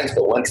so intense.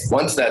 But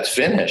once that's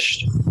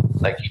finished,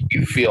 like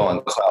you feel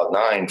on cloud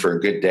 9 for a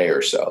good day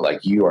or so.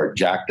 Like you are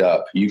jacked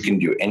up. You can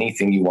do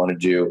anything you want to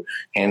do,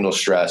 handle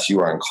stress. You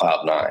are on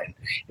cloud 9.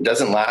 It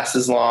doesn't last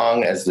as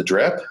long as the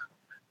drip,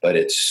 but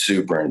it's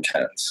super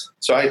intense.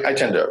 So I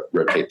tend to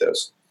rotate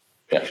those.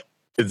 Yeah.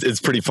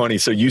 It's pretty funny.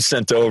 So you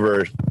sent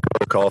over a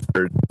protocol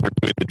for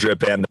doing the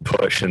drip and the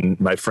push, and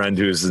my friend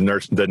who's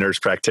the nurse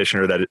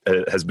practitioner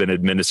that has been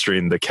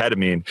administering the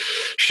ketamine,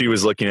 she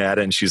was looking at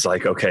it and she's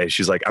like, okay,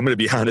 I'm going to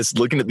be honest,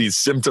 looking at these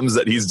symptoms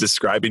that he's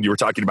describing, you were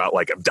talking about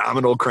like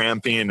abdominal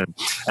cramping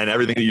and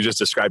everything that you just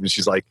described. And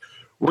she's like,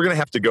 we're going to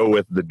have to go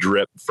with the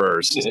drip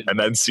first and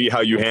then see how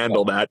you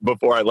handle that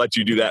before I let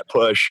you do that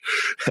push.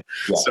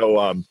 Yeah.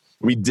 So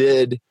we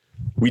did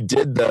we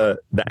did the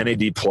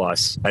NAD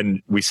plus,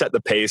 and we set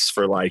the pace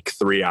for like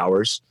 3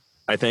 hours,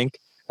 I think.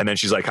 And then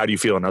she's like, how do you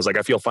feel? And I was like,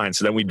 I feel fine.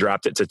 So then we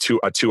dropped it to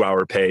a 2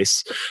 hour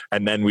pace.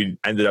 And then we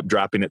ended up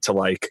dropping it to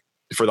like,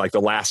 for like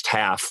the last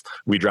half,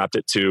 we dropped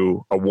it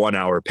to a 1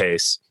 hour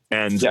pace.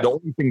 And the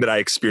only thing that I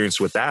experienced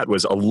with that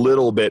was a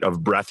little bit of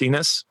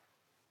breathiness.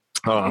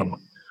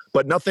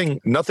 But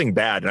nothing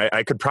bad.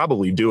 I could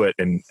probably do it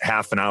in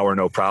half an hour,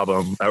 no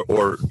problem.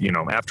 Or,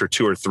 after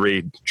 2 or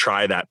 3,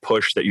 try that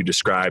push that you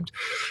described.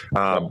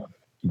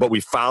 But we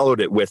followed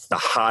it with the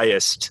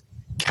highest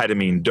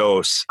ketamine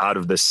dose out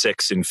of the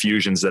 6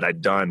 infusions that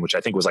I'd done, which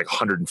I think was like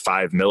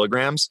 105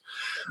 milligrams.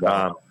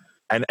 Wow.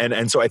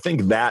 And so I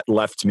think that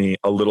left me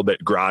a little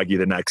bit groggy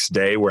the next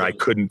day, where I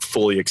couldn't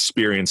fully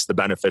experience the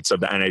benefits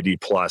of the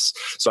NAD plus.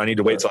 So I need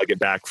to wait till I get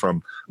back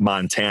from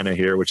Montana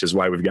here, which is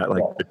why we've got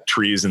like the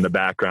trees in the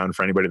background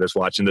for anybody that's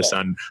watching this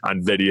on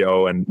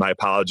video. And my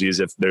apologies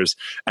if there's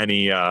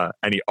any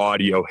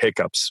audio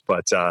hiccups,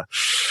 but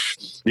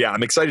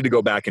I'm excited to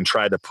go back and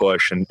try the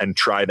push and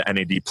try the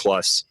NAD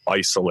plus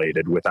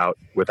isolated without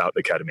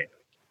the ketamine.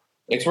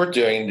 It's worth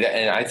doing,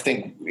 and I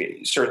think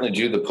certainly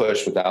do the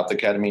push without the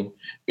ketamine,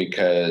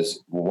 because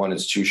one,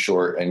 it's too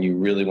short, and you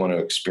really want to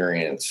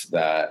experience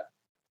that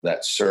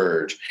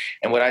surge.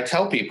 And what I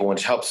tell people,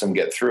 which helps them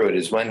get through it,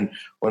 is when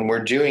we're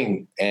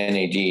doing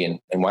NAD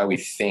and why we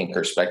think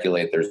or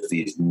speculate there's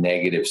these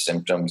negative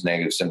symptoms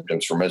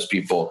for most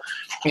people,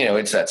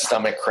 it's that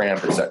stomach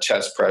cramp, it's that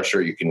chest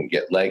pressure, you can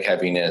get leg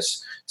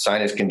heaviness,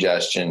 sinus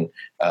congestion,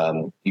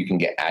 you can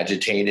get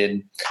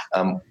agitated.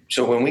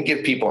 So when we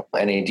give people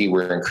NAD,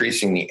 we're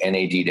increasing the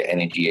NAD to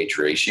NADH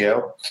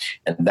ratio,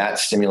 and that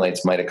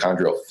stimulates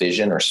mitochondrial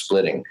fission or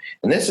splitting.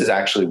 And this is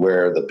actually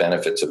where the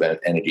benefits of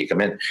NAD come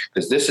in,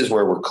 because this is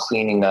where we're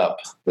cleaning up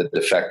the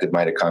defective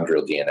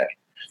mitochondrial DNA.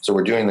 So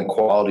we're doing the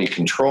quality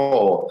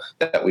control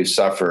that we've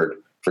suffered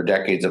for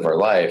decades of our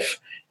life.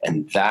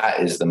 And that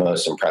is the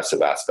most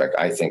impressive aspect,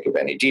 I think, of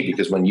NAD,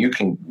 because when you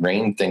can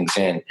rein things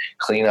in,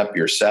 clean up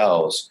your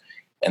cells,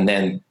 and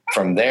then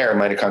from there,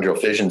 mitochondrial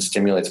fission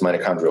stimulates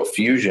mitochondrial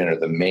fusion, or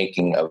the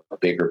making of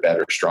bigger,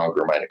 better,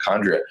 stronger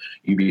mitochondria,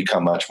 you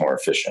become much more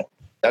efficient.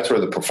 That's where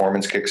the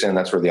performance kicks in.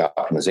 That's where the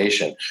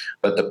optimization.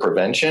 But the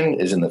prevention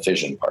is in the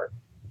fission part.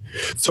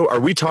 So are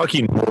we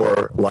talking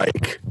more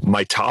like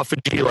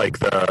mitophagy, like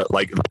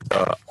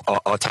the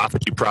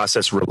autophagy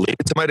process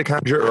related to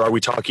mitochondria, or are we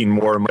talking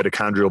more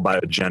mitochondrial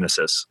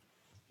biogenesis?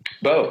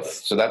 Both.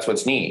 So that's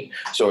what's neat.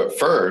 So at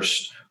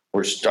first,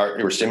 we're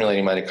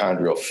stimulating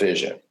mitochondrial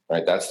fission,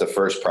 right? That's the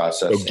first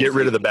process. So get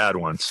rid of the bad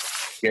ones.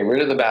 Get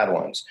rid of the bad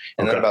ones.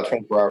 And then about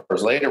 24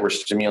 hours later, we're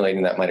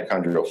stimulating that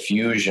mitochondrial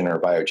fusion or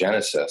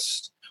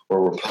biogenesis,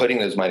 where we're putting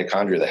those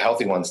mitochondria, the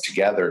healthy ones,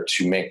 together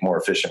to make more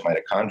efficient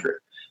mitochondria.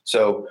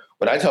 So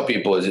what I tell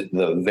people is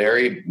the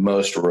very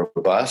most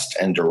robust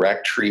and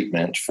direct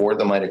treatment for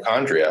the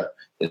mitochondria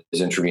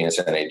is intravenous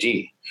NAD,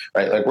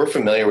 right? Like, we're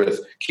familiar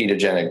with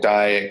ketogenic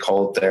diet,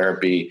 cold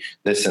therapy,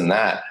 this and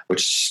that,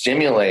 which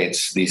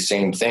stimulates these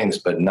same things,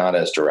 but not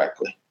as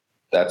directly.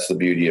 That's the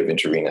beauty of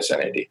intravenous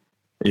NAD.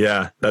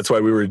 Yeah, that's why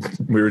we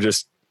were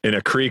just in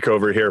a creek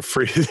over here,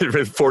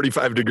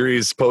 45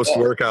 degrees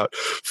post-workout,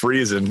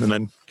 freezing, and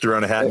then threw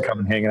on a hat and come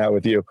and hanging out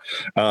with you.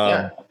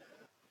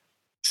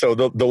 So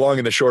the long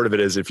and the short of it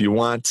is, if you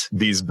want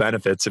these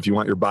benefits, if you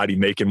want your body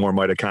making more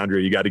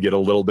mitochondria, you got to get a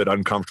little bit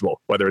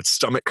uncomfortable, whether it's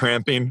stomach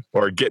cramping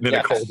or getting in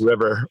a cold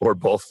river or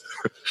both.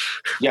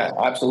 Yeah,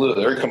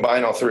 absolutely. Or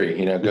combine all three,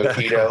 go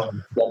keto,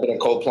 jump in a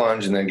cold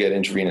plunge, and then get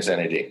intravenous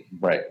NAD.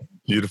 Right.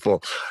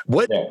 Beautiful.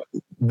 What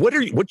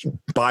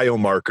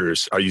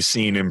biomarkers are you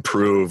seeing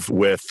improve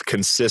with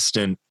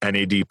consistent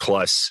NAD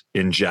plus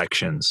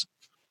injections?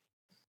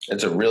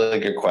 It's a really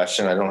good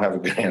question. I don't have a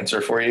good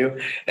answer for you,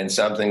 and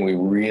something we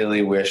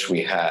really wish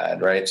we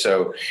had, right?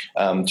 So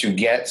to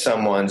get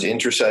someone's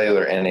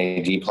intracellular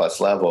NAD plus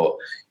level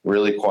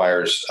really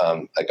requires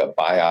like a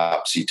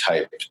biopsy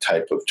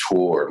type of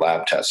tool or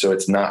lab test. So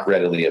it's not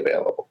readily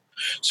available.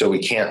 So we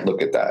can't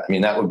look at that. I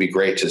mean, that would be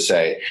great to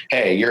say,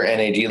 hey, your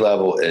NAD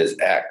level is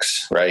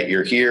X, right?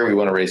 You're here. We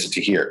want to raise it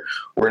to here.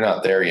 We're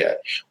not there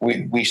yet.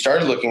 We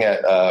started looking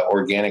at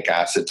organic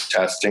acid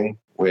testing,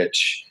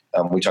 which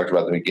we talked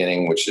about at the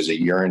beginning, which is a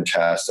urine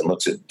test and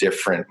looks at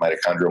different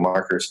mitochondrial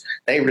markers.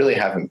 They really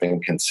haven't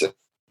been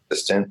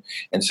consistent.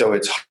 And so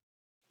it's hard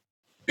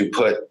to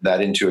put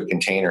that into a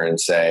container and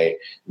say,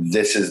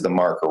 this is the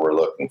marker we're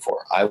looking for.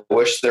 I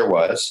wish there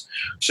was.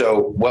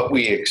 So what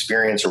we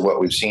experience or what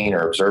we've seen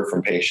or observed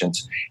from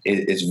patients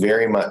is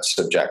very much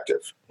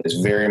subjective. It's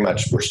very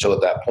much, we're still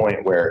at that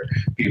point where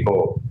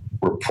people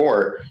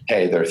report,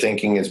 hey, their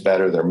thinking is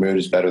better, their mood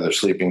is better, they're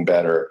sleeping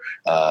better,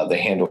 they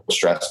handle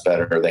stress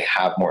better, they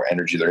have more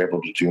energy, they're able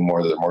to do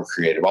more, they're more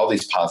creative, all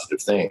these positive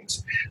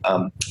things.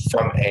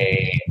 From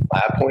a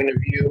lab point of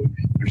view,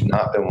 there's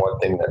not been one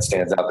thing that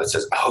stands out that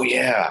says, oh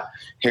yeah,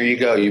 here you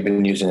go, you've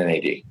been using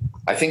NAD.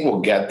 I think we'll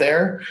get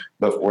there,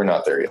 but we're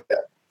not there yet.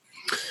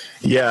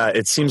 Yeah,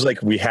 it seems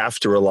like we have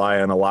to rely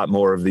on a lot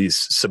more of these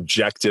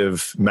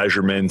subjective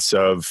measurements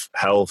of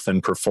health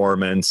and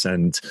performance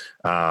and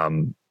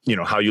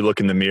how you look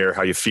in the mirror,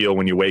 how you feel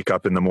when you wake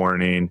up in the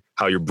morning,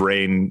 how your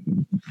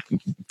brain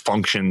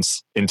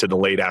functions into the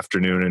late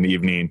afternoon and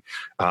evening.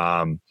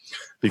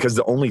 Because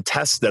the only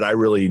test that I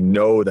really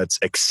know that's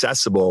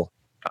accessible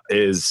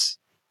it's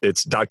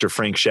Dr.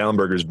 Frank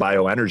Schallenberger's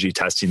bioenergy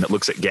testing that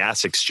looks at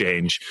gas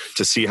exchange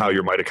to see how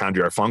your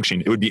mitochondria are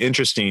functioning. It would be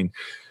interesting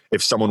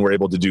if someone were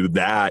able to do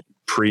that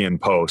pre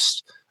and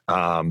post.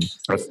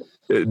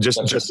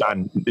 Just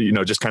on,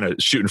 just kind of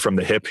shooting from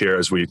the hip here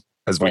as we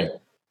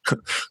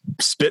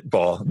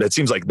spitball. That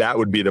seems like that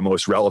would be the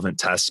most relevant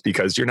test,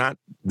 because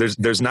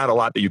there's not a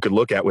lot that you could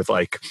look at with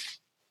like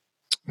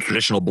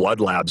traditional blood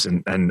labs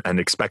and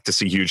expect to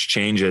see huge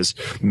changes.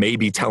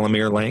 Maybe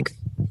telomere length.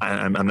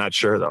 I'm not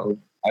sure though.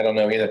 I don't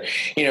know either.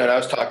 And I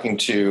was talking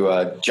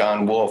to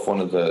John Wolf, one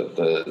of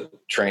the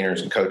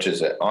trainers and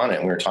coaches on it,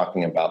 and we were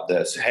talking about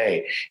this.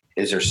 Hey,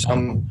 is there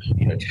some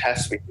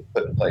tests we can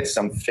put in place,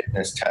 some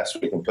fitness tests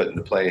we can put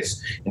into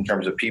place in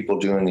terms of people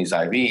doing these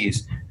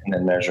IVs and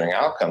then measuring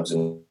outcomes?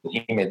 And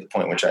he made the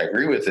point, which I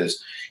agree with,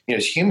 is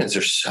as humans,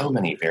 there's so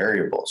many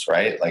variables,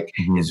 right? Like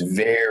it's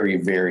very,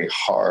 very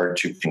hard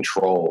to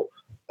control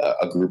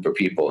a group of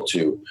people,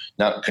 to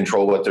not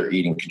control what they're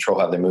eating, control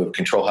how they move,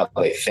 control how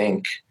they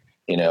think.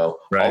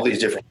 All these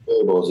different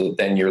variables that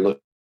then you're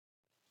looking,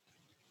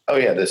 oh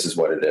yeah, this is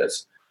what it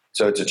is.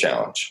 So it's a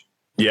challenge.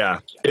 Yeah.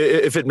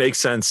 If it makes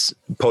sense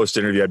post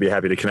interview, I'd be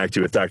happy to connect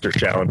you with Dr.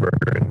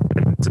 Schallenberger.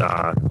 And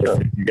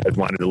if you guys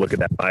wanted to look at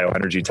that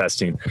bioenergy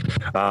testing,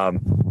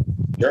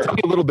 Tell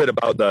me a little bit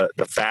about the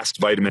fast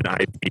vitamin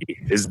IV.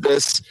 Is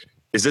this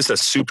a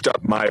souped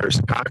up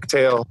Myers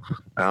cocktail?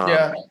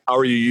 How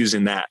are you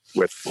using that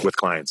with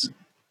clients?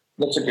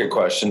 That's a good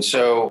question.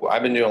 So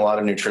I've been doing a lot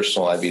of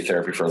nutritional IV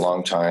therapy for a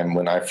long time.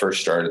 When I first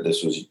started,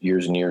 this was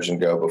years and years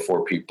ago,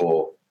 before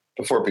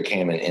it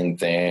became an in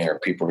thing or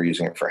people were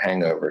using it for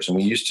hangovers. And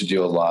we used to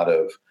do a lot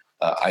of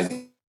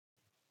IVTA,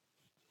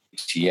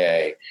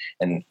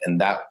 and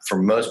that for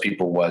most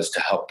people was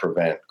to help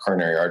prevent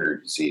coronary artery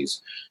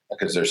disease,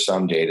 because there's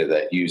some data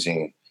that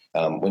using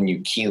when you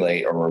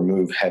chelate or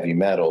remove heavy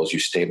metals, you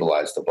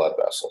stabilize the blood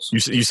vessels.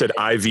 You said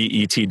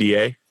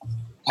IVETDA?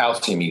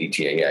 Calcium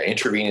EDTA, yeah.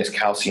 Intravenous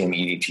calcium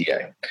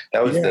EDTA.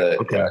 That was the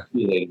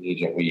chelating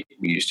agent we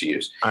used to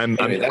use. I'm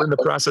in the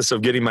process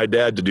of getting my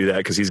dad to do that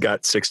because he's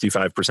got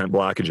 65%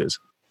 blockages.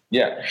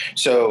 Yeah.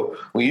 So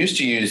we used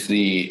to use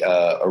the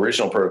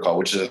original protocol,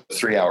 which is a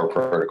 3-hour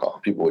protocol.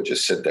 People would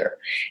just sit there.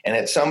 And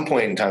at some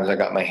point in time, I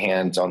got my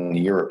hands on the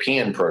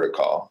European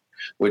protocol,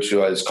 which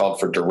was called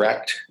for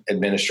direct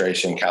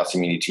administration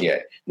calcium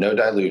EDTA. No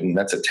diluting.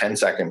 That's a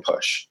 10-second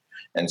push.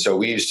 And so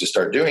we used to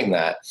start doing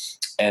that.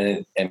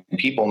 And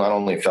people not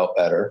only felt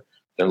better,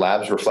 their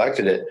labs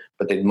reflected it,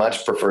 but they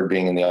much preferred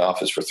being in the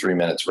office for 3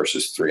 minutes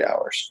versus 3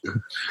 hours.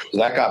 So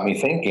that got me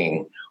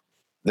thinking,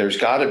 there's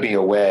got to be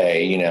a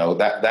way,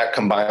 that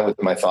combined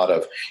with my thought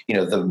of,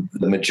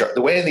 the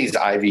way these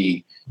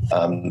IV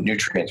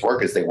nutrients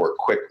work is they work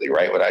quickly,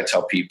 right? What I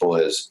tell people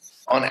is,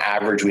 on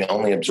average, we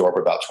only absorb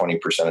about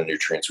 20% of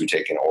nutrients we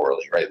take in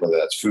orally, right? Whether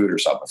that's food or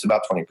supplements,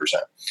 about 20%.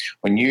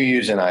 When you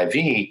use an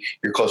IV,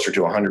 you're closer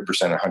to 100% of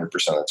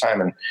the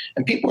time. And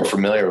people are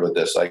familiar with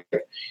this. Like,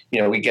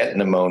 we get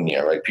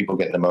pneumonia, right? People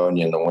get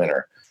pneumonia in the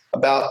winter.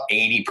 About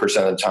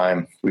 80% of the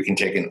time, we can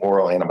take an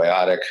oral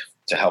antibiotic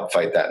to help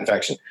fight that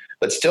infection.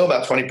 But still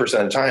about 20% of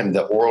the time,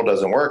 the oral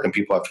doesn't work and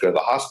people have to go to the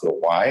hospital.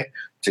 Why?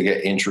 To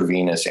get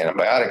intravenous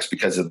antibiotics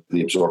because of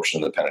the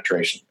absorption of the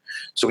penetration.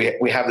 So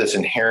we have this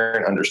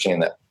inherent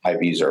understanding that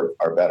IVs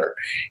are better.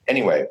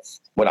 Anyway,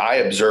 what I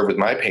observe with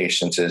my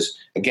patients is,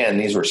 again,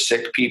 these were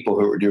sick people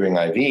who were doing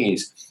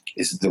IVs,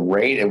 is the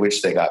rate at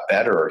which they got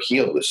better or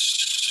healed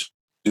was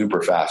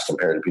super fast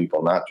compared to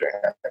people not doing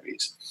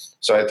IVs.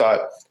 So I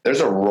thought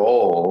there's a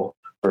role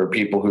for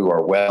people who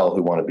are well,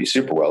 who want to be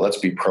super well. Let's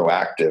be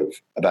proactive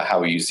about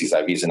how we use these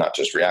IVs and not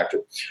just reactive.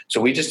 So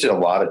we just did a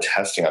lot of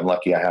testing. I'm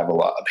lucky I have a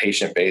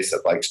patient base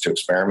that likes to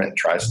experiment and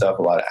try stuff,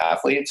 a lot of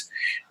athletes.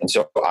 And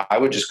so I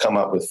would just come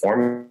up with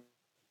formulas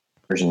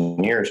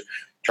and years,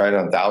 tried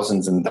on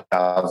thousands and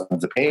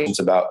thousands of patients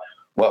about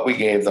what we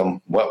gave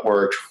them, what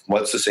worked,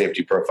 what's the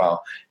safety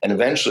profile. And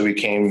eventually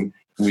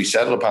we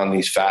settled upon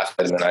these fast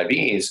vitamin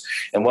IVs.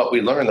 And what we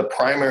learned, the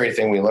primary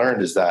thing we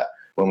learned is that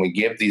when we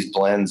give these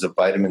blends of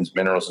vitamins,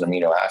 minerals, and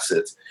amino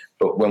acids,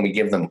 but when we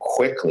give them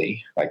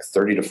quickly, like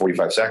 30 to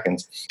 45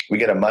 seconds, we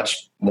get a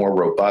much more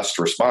robust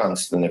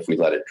response than if we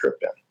let it drip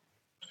in.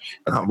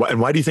 And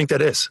why do you think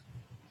that is?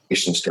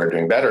 Patients start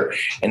doing better.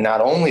 And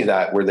not only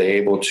that, were they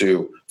able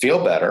to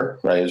feel better,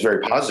 right? It was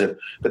very positive,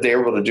 but they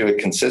were able to do it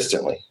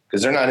consistently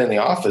because they're not in the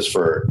office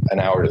for an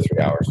hour to 3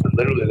 hours. They're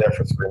literally there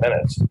for 3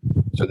 minutes.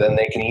 So then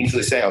they can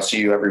easily say, I'll see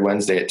you every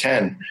Wednesday at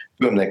 10.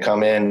 Boom, they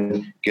come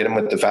in, get them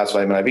with the fast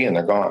vitamin IV, and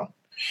they're gone.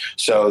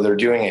 So they're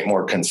doing it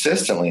more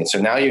consistently. And so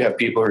now you have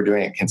people who are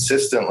doing it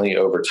consistently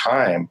over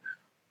time.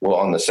 Well,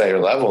 on the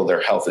cellular level,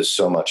 their health is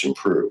so much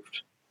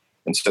improved.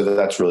 And so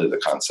that's really the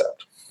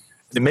concept.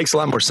 It makes a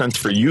lot more sense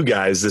for you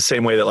guys, the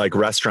same way that like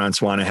restaurants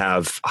want to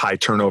have high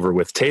turnover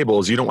with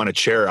tables. You don't want a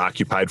chair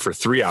occupied for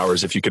 3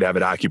 hours if you could have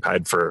it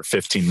occupied for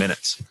 15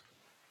 minutes.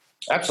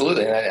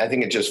 Absolutely. And I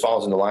think it just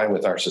falls into line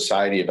with our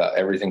society about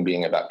everything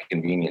being about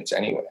convenience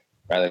anyway,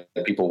 right?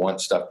 Like people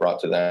want stuff brought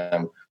to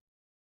them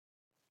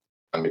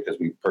because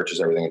we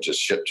purchase everything and just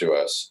shipped to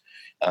us.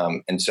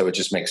 And so it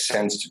just makes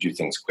sense to do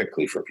things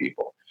quickly for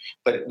people.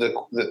 But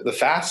the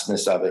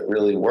fastness of it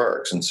really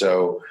works. And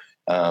so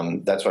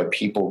that's why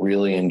people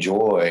really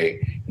enjoy,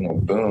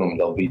 boom,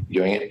 they'll be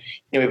doing it.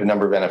 We have a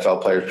number of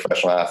NFL players,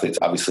 professional athletes,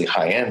 obviously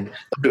high end.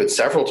 They'll do it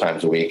several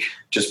times a week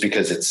just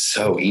because it's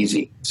so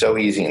easy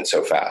and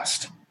so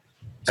fast.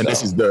 And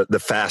this is the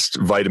fast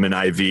vitamin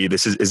IV.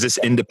 Is this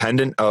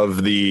independent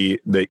of the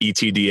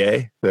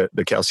ETDA,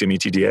 the calcium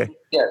ETDA?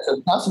 Yeah, so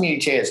the calcium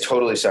ETDA is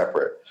totally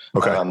separate.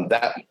 Okay.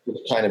 That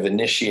kind of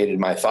initiated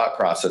my thought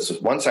process.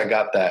 Once I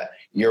got that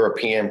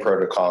European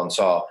protocol and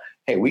saw,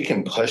 hey, we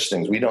can push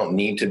things. We don't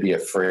need to be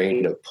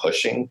afraid of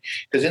pushing.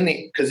 Because in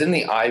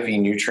the IV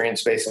nutrient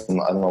space and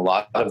a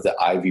lot of the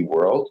IV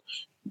world,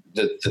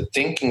 the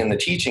thinking and the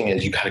teaching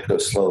is you got to go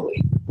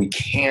slowly. We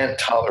can't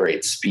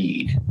tolerate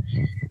speed.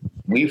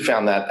 We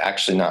found that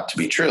actually not to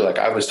be true. Like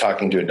I was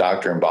talking to a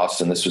doctor in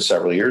Boston, this was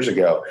several years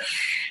ago,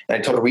 and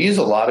I told her we use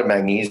a lot of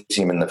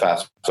magnesium in the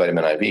fast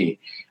vitamin IV.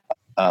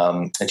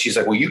 And she's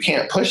like, well, you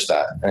can't push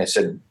that. And I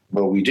said,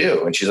 well, we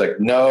do. And she's like,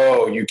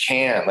 no, you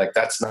can't. Like,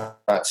 that's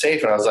not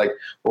safe. And I was like,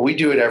 well, we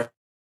do it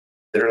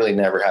literally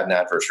never had an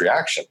adverse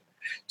reaction.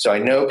 So I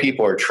know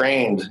people are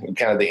trained in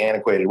kind of the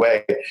antiquated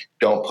way,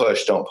 don't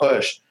push.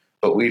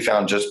 But we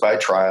found just by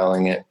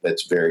trialing it,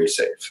 that's very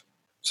safe.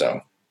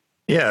 So.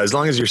 Yeah, as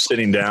long as you're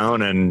sitting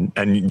down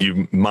and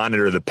you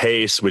monitor the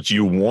pace, which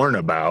you warn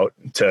about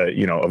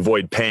to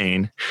avoid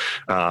pain,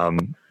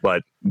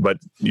 but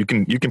you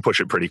can push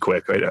it pretty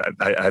quick.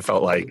 I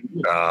felt like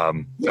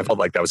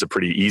that was a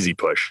pretty easy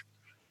push.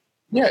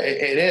 Yeah,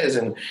 it is,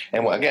 and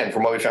again,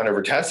 from what we found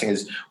over testing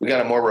is we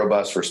got a more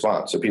robust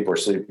response. So people are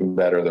sleeping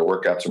better, their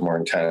workouts are more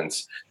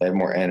intense, they have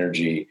more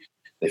energy,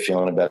 they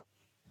feel in a better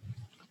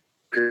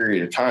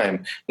period of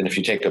time than if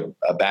you take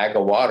a bag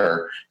of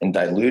water and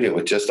dilute it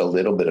with just a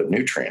little bit of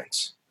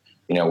nutrients.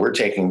 We're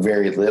taking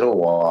very little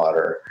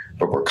water,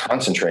 but we're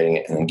concentrating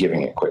it and then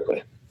giving it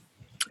quickly.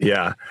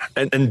 Yeah.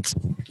 And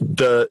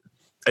the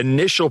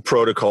initial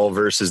protocol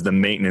versus the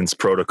maintenance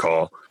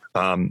protocol,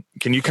 can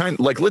you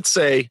let's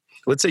say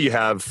you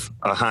have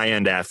a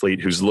high-end athlete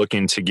who's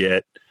looking to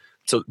get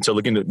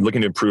looking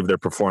to improve their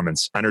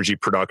performance, energy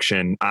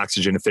production,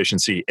 oxygen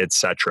efficiency,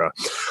 etc.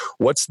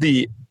 What's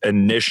the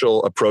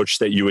initial approach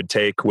that you would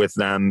take with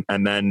them,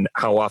 and then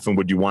how often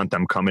would you want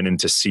them coming in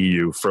to see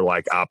you for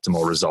like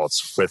optimal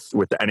results with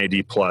the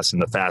NAD plus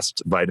and the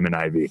fast vitamin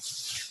IV?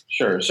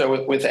 Sure.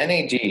 So with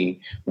NAD,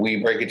 we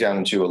break it down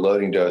into a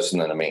loading dose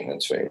and then a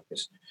maintenance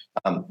phase.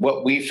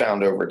 What we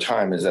found over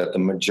time is that the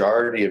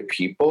majority of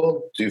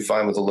people do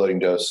fine with a loading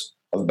dose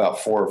of about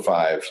 4 or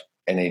 5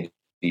 NAD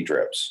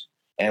drips.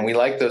 And we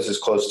like those as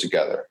close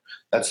together.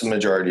 That's the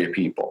majority of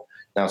people.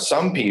 Now,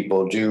 some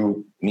people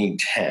do need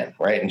 10,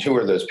 right? And who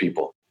are those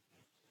people?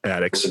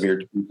 Addicts.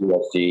 Severe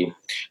PTSD,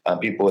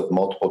 people with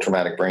multiple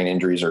traumatic brain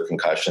injuries or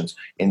concussions,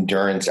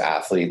 endurance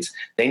athletes.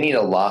 They need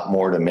a lot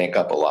more to make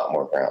up a lot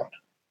more ground.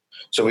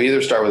 So we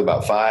either start with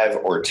about 5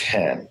 or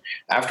 10.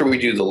 After we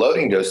do the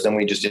loading dose, then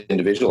we just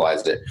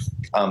individualized it.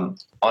 On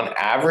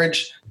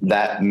average,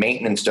 that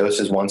maintenance dose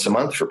is once a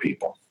month for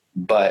people.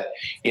 But,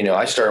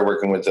 I started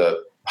working with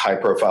a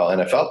high-profile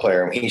NFL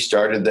player, and he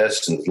started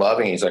this and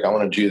loving it. He's like, I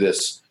want to do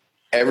this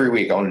every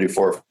week. I want to do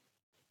 4. I'm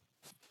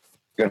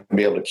going to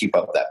be able to keep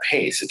up that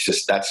pace.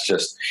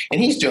 And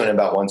he's doing it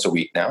about once a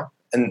week now.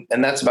 And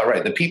that's about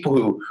right. The people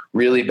who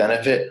really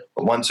benefit,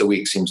 once a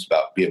week seems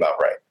to be about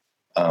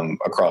right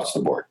across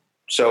the board.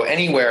 So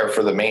anywhere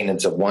for the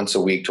maintenance of once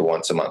a week to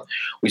once a month.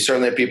 We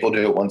certainly have people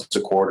do it once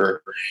a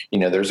quarter.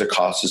 There's a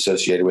cost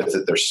associated with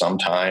it. There's some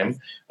time.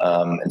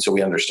 And so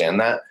we understand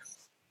that.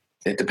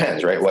 It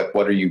depends, right?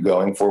 What are you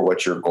going for?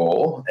 What's your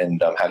goal? And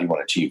how do you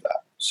want to achieve that?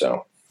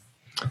 So.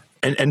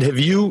 And have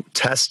you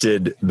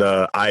tested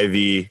the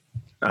IV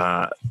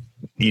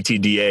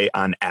ETDA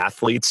on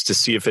athletes to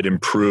see if it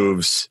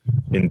improves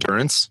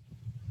endurance?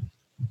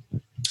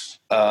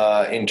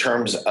 In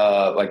terms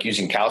of like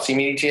using calcium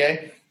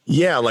ETDA?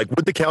 Yeah, like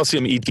with the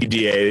calcium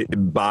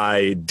ETDA,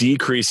 by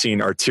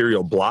decreasing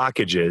arterial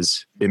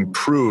blockages,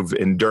 improve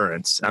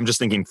endurance. I'm just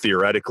thinking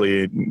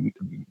theoretically,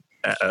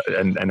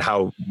 and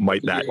how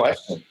might that? Good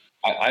question.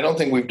 I don't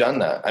think we've done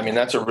that. I mean,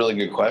 that's a really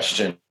good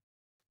question.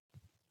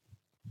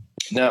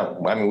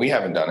 No, I mean, we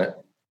haven't done it.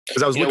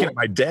 Because I was looking at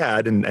my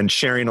dad and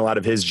sharing a lot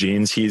of his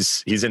genes.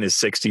 He's in his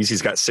 60s.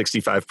 He's got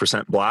 65%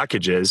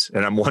 blockages.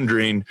 And I'm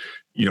wondering,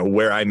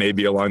 where I may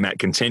be along that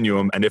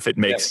continuum and if it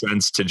makes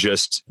sense to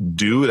just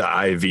do the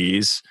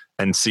IVs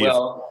and see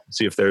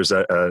if there's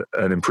an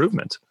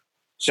improvement.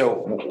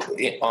 So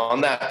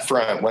on that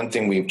front, one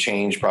thing we've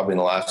changed probably in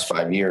the last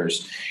 5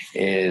 years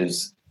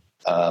is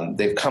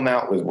they've come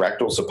out with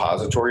rectal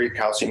suppository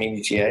calcium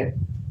EDTA.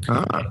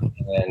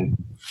 And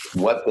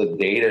what the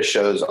data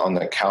shows on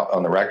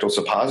the rectal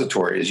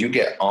suppository is you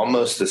get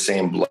almost the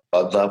same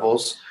blood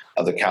levels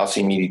of the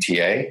calcium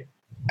EDTA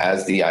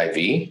as the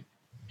IV,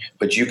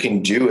 but you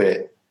can do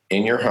it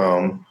in your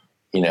home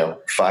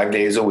 5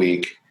 days a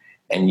week,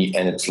 and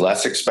it's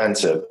less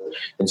expensive.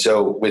 And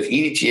so with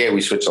EDTA,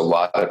 we switch a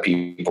lot of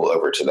people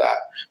over to that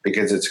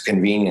because it's a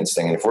convenience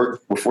thing. And if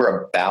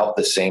we're about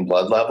the same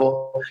blood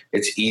level,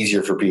 it's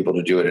easier for people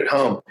to do it at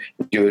home.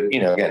 Do it,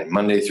 again,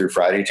 Monday through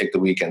Friday, take the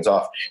weekends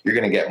off. You're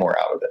going to get more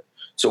out of it.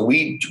 So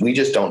we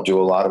just don't do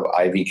a lot of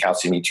IV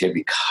calcium EDTA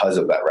because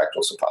of that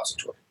rectal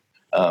suppository.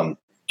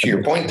 To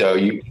your point, though,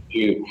 you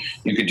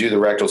could do the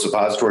rectal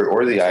suppository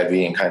or the IV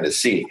and kind of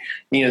see.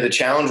 The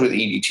challenge with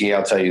EDTA,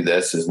 I'll tell you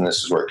this, and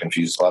this is where it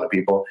confuses a lot of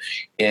people,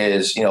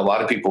 is, a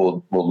lot of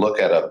people will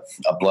look at a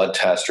blood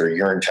test or a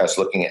urine test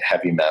looking at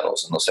heavy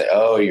metals, and they'll say,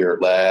 oh, your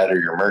lead or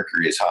your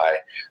mercury is high.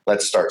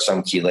 Let's start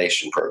some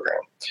chelation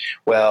program.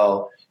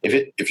 Well,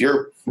 if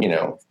you're,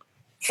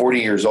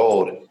 40 years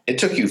old, it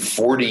took you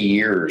 40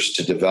 years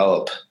to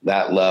develop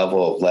that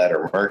level of lead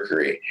or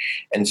mercury.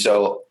 And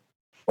so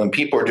when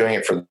people are doing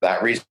it for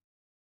that reason,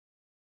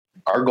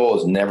 our goal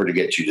is never to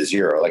get you to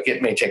zero. Like,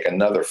 it may take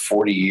another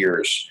 40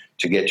 years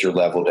to get your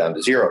level down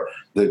to zero.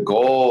 The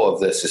goal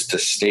of this is to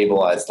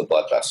stabilize the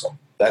blood vessel.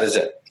 That is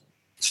it.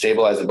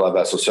 Stabilize the blood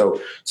vessel.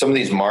 So some of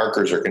these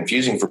markers are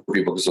confusing for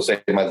people because they'll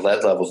say, my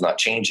lead level is not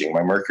changing.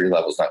 My mercury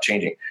level is not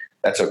changing.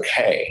 That's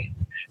okay,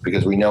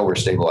 because we know we're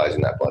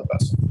stabilizing that blood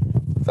vessel.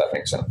 If that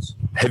makes sense.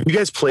 Have you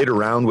guys played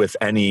around with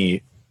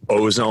any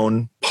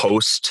ozone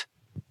post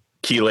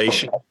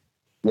chelation?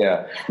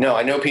 Yeah, no,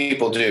 I know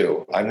people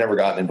do. I've never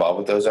gotten involved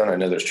with ozone. I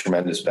know there's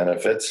tremendous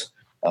benefits.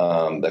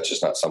 That's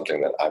just not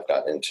something that I've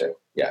gotten into.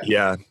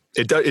 Yeah.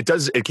 It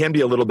does. It can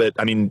be a little bit.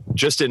 I mean,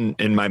 just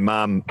in my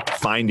mom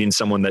finding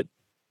someone that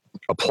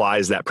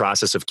applies that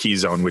process of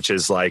Keyzone, which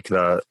is like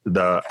the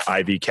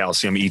IV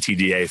calcium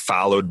ETDA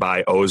followed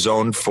by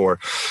ozone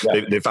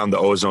they found the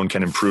ozone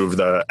can improve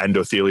the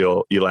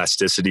endothelial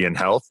elasticity and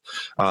health.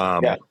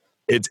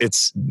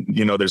 It's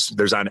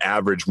there's on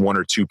average 1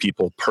 or 2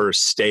 people per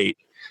state.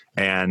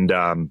 And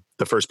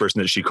the first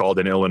person that she called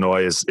in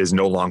Illinois is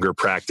no longer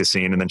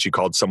practicing. And then she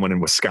called someone in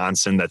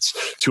Wisconsin that's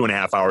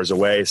 2.5 hours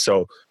away.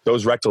 So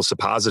those rectal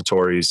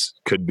suppositories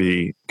could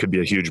be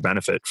a huge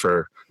benefit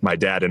for my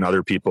dad and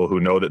other people who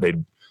know that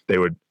they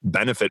would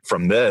benefit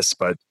from this,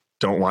 but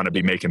don't want to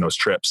be making those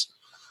trips.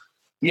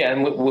 Yeah,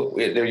 and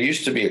there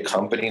used to be a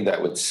company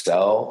that would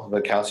sell the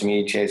calcium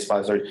EDTA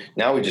suppositories.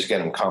 Now we just get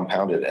them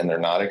compounded, and they're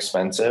not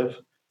expensive.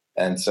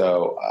 And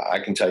so I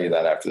can tell you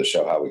that after the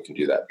show how we can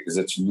do that, because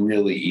it's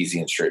really easy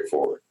and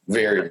straightforward.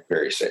 Very,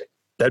 very safe.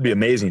 That'd be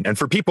amazing. And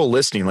for people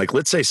listening, like,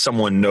 let's say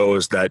someone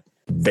knows that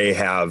they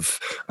have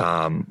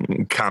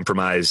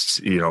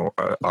compromised,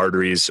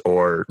 arteries,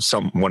 or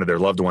one of their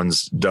loved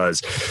ones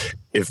does.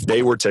 If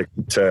they were to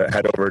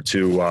head over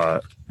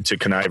to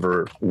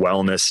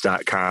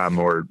KoniverWellness.com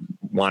or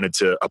wanted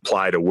to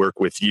apply to work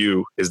with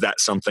you, is that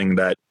something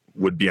that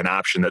would be an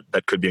option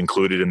that could be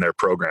included in their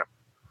program?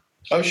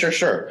 Oh,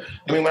 sure.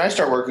 I mean, when I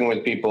start working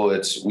with people,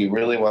 we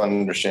really want to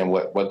understand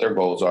what their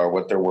goals are,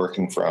 what they're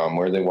working from,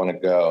 where they want to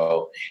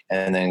go.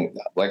 And then,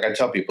 like I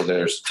tell people,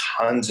 there's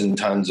tons and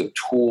tons of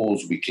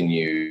tools we can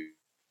use.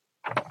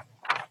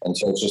 And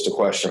so it's just a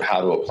question of how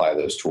to apply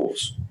those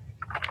tools.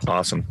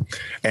 Awesome.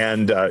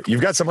 And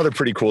you've got some other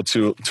pretty cool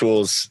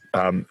tools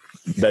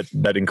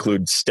that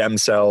include stem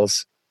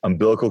cells,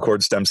 umbilical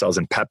cord stem cells,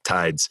 and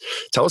peptides.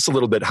 Tell us a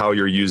little bit how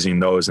you're using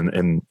those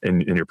in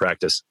your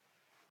practice.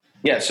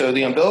 Yeah, so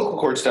the umbilical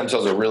cord stem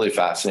cells are really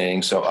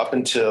fascinating. So up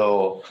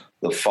until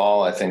the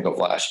fall, I think, of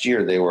last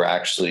year, they were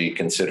actually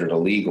considered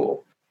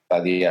illegal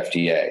by the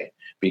FDA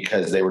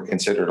because they were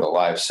considered a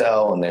live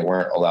cell and they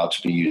weren't allowed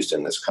to be used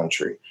in this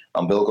country.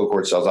 Umbilical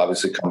cord cells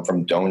obviously come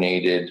from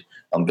donated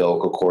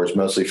umbilical cords,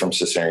 mostly from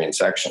cesarean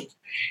sections.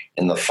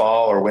 In the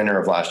fall or winter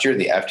of last year,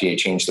 the FDA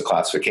changed the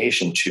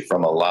classification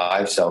from a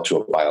live cell to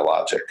a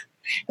biologic.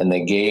 And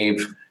they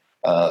gave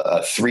a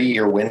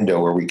 3-year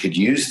window where we could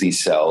use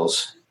these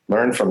cells,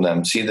 learn from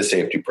them, see the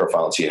safety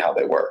profile, and see how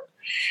they work.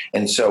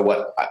 And so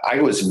what I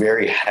was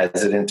very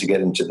hesitant to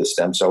get into the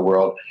stem cell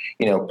world.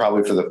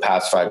 Probably for the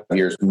past 5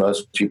 years,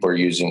 most people are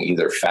using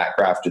either fat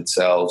grafted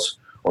cells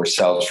or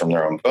cells from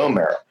their own bone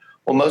marrow.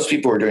 Well, most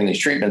people who are doing these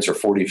treatments are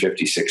 40,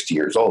 50, 60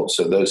 years old.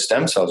 So those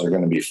stem cells are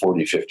going to be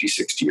 40, 50,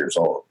 60 years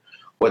old.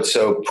 What's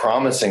so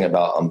promising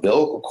about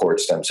umbilical cord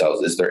stem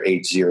cells is they're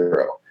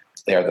H0.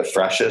 They are the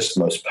freshest,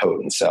 most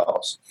potent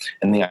cells.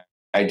 And the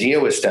idea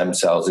with stem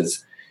cells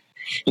is,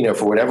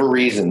 for whatever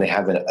reason, they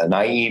have they're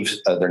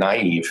naive,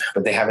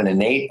 but they have an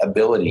innate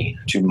ability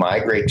to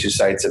migrate to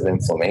sites of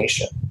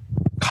inflammation,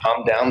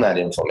 calm down that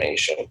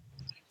inflammation,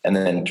 and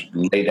then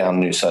lay down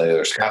new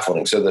cellular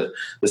scaffolding. So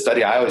the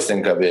study I always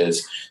think of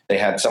is they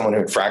had someone who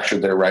had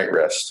fractured their right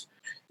wrist.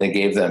 They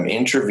gave them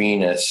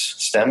intravenous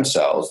stem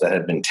cells that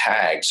had been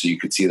tagged so you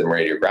could see them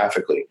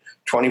radiographically.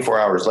 24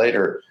 hours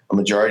later, a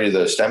majority of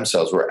those stem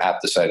cells were at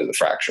the site of the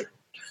fracture.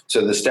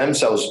 So the stem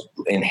cells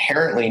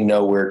inherently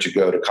know where to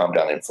go to calm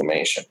down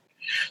inflammation.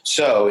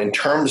 So in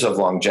terms of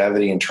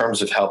longevity, in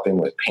terms of helping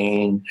with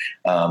pain,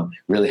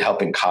 really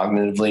helping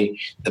cognitively,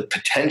 the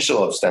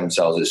potential of stem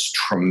cells is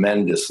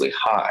tremendously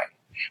high.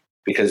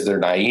 because they're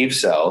naive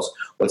cells.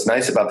 What's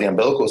nice about the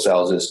umbilical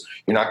cells is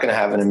you're not going to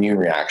have an immune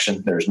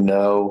reaction. There's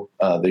no,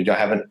 they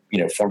haven't,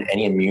 formed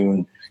any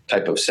immune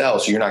type of cell,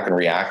 so you're not going to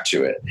react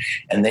to it.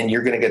 And then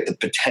you're going to get the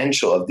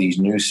potential of these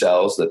new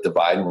cells that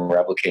divide and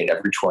replicate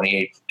every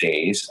 28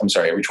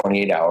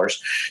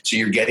 hours. So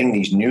you're getting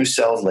these new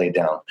cells laid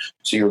down.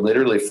 So you're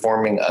literally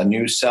forming a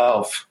new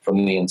self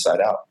from the inside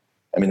out.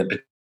 I mean,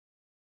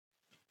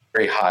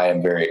 very high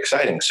and very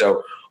exciting.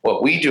 So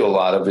what we do a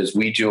lot of is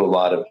we do a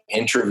lot of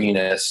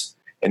intravenous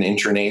and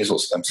intranasal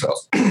stem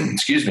cells.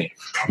 Excuse me.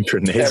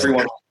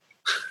 Intranasal.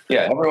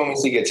 Everyone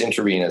mostly gets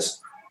intravenous.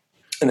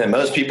 And then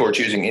most people are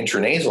choosing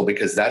intranasal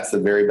because that's the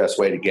very best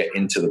way to get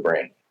into the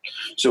brain.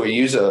 So we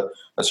use a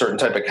certain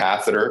type of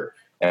catheter,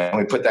 and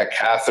we put that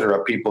catheter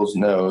up people's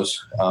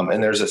nose.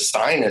 And there's a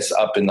sinus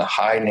up in the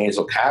high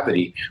nasal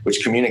cavity,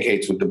 which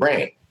communicates with the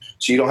brain.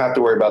 So you don't have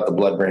to worry about the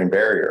blood-brain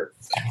barrier.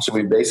 So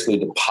we basically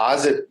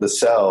deposit the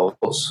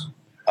cells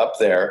up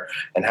there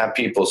and have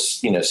people,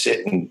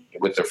 sit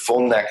with their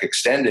full neck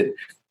extended,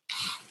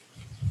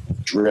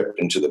 drip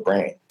into the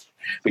brain.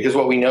 Because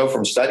what we know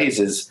from studies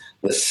is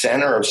the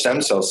center of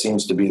stem cells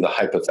seems to be the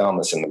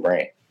hypothalamus in the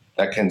brain.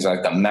 That can be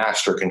like the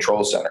master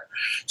control center.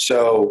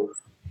 So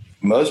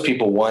most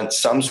people want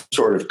some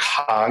sort of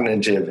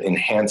cognitive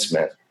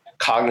enhancement,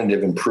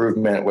 cognitive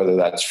improvement, whether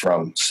that's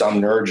from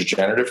some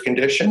neurodegenerative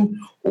condition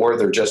or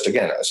they're just,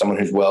 again, someone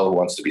who's well who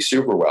wants to be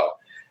super well.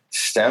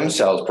 Stem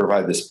cells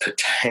provide this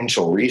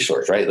potential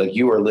resource, right? Like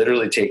you are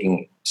literally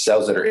taking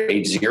cells that are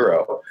age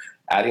 0,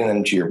 adding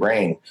them to your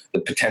brain.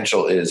 The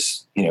potential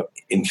is,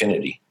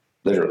 infinity,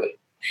 literally.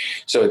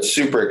 So it's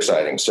super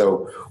exciting.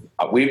 So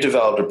we've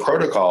developed a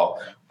protocol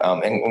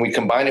and we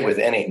combine it with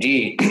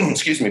NAD,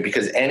 excuse me,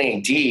 because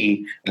NAD,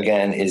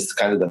 again, is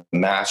kind of the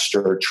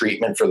master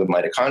treatment for the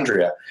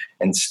mitochondria,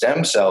 and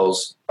stem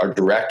cells are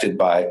directed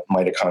by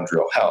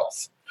mitochondrial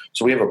health.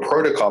 So we have a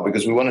protocol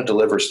because we want to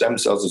deliver stem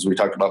cells, as we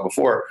talked about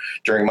before,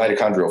 during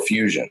mitochondrial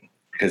fusion,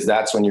 because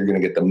that's when you're going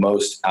to get the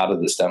most out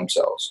of the stem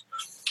cells.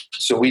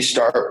 So we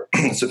start,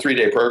 it's a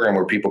 3-day program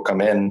where people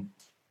come in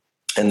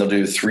and they'll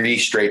do 3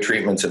 straight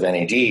treatments of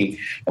NAD, and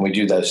we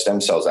do those stem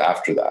cells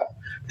after that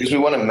because we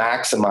want to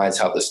maximize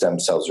how the stem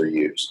cells are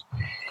used.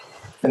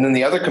 And then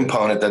the other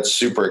component that's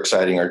super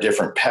exciting are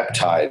different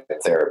peptide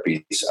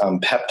therapies.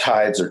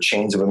 Peptides are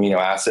chains of amino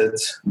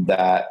acids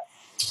that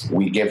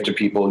we give to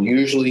people,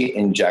 usually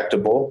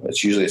injectable.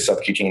 It's usually a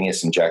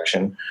subcutaneous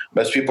injection.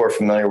 Most people are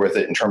familiar with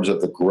it in terms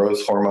of the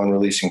growth hormone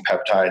releasing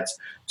peptides.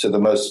 So the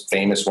most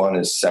famous one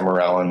is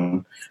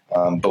semirelin,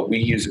 but we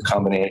use a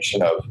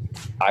combination of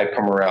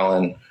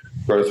ipamorelin,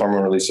 growth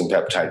hormone releasing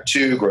peptide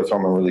 2, growth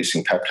hormone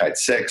releasing peptide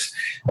 6,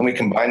 and we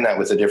combine that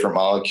with a different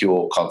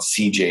molecule called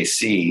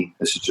CJC.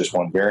 This is just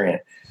one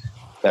variant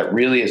that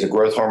really is a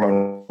growth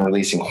hormone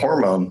releasing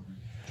hormone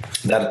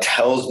that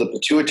tells the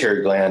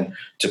pituitary gland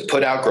to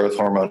put out growth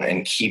hormone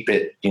and keep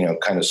it,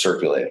 kind of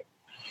circulating.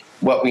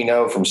 What we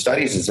know from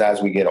studies is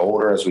as we get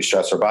older, as we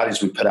stress our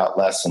bodies, we put out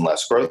less and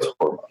less growth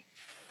hormone.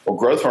 Well,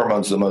 growth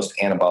hormone is the most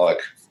anabolic,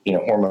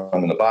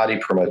 hormone in the body,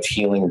 promotes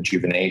healing,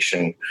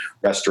 rejuvenation,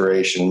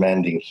 restoration,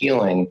 mending,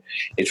 healing.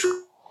 It's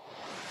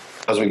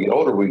as we get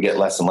older, we get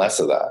less and less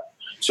of that.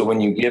 So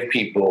when you give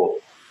people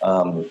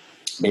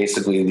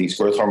basically these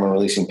growth hormone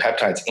releasing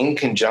peptides in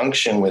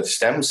conjunction with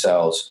stem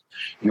cells,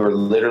 you're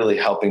literally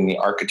helping the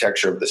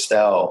architecture of the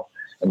cell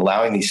and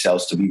allowing these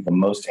cells to be the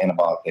most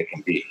anabolic they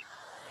can be.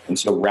 And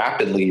so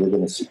rapidly, you're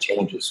going to see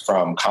changes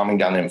from calming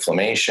down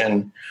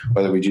inflammation,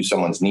 whether we do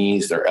someone's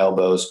knees, their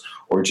elbows,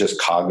 or just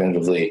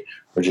cognitively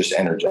or just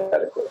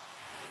energetically.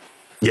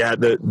 Yeah,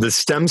 the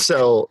stem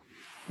cell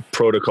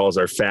protocols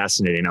are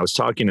fascinating. I was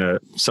talking to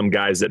some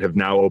guys that have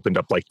now opened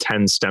up like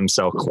 10 stem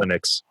cell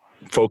clinics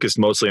focused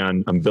mostly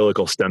on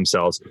umbilical stem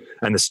cells,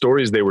 and the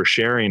stories they were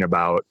sharing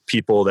about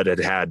people that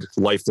had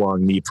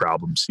lifelong knee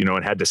problems,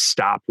 and had to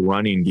stop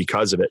running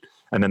because of it.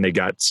 And then they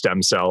got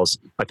stem cells.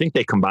 I think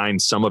they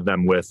combined some of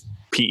them with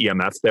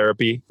PEMF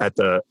therapy at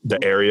the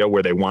area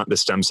where they want the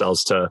stem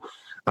cells to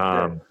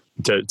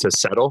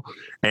settle.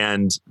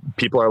 And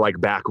people are like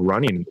back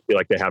running and feel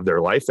like they have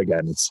their life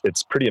again.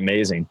 It's pretty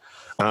amazing.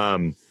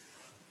 I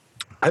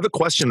have a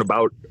question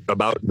about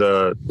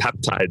the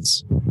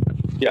peptides.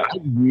 Yeah.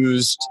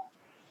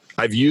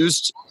 I've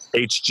used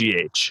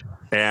HGH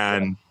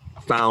and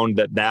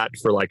found that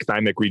for like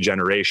thymic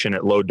regeneration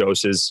at low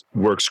doses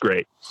works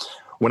great.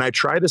 When I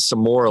try the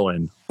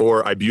Samorelin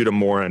or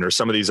Ibutamorin or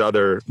some of these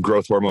other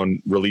growth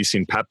hormone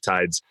releasing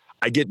peptides,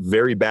 I get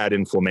very bad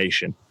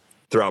inflammation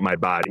throughout my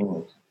body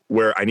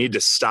where I need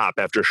to stop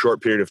after a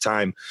short period of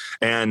time.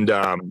 And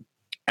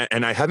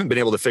I haven't been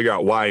able to figure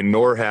out why,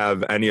 nor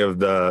have any of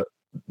the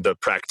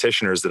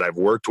practitioners that I've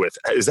worked with.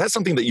 Is that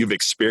something that you've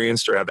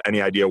experienced or have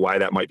any idea why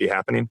that might be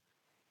happening?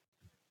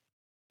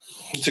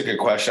 It's a good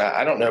question.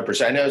 I don't know per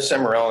se. I know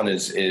semirelin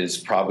is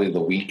probably the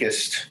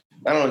weakest.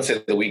 I don't want to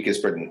say the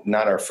weakest, but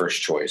not our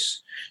first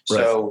choice. Right.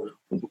 So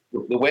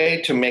the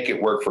way to make it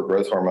work for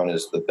growth hormone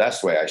is the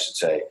best way, I should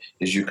say,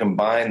 is you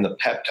combine the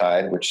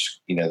peptide, which,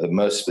 the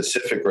most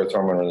specific growth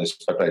hormone release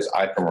peptide is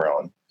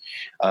ipamorelin,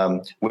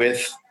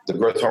 with the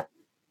growth hormone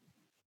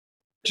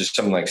is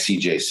something like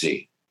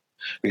CJC,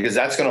 because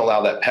that's going to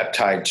allow that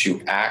peptide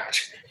to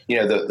act.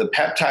 The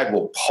peptide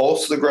will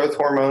pulse the growth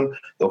hormone.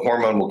 The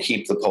hormone will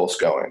keep the pulse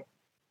going.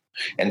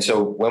 And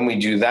so when we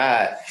do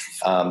that,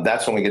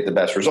 that's when we get the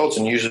best results.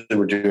 And usually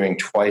we're doing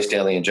twice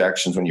daily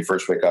injections when you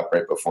first wake up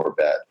right before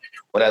bed.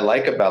 What I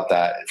like about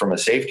that from a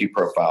safety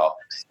profile,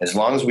 as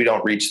long as we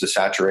don't reach the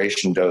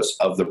saturation dose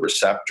of the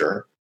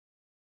receptor,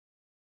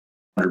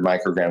 100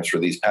 micrograms for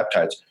these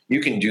peptides,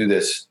 you can do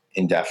this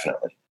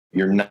indefinitely.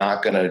 You're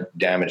not going to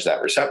damage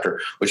that receptor,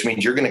 which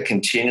means you're going to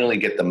continually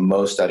get the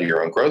most out of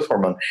your own growth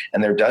hormone.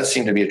 And there does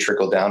seem to be a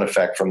trickle down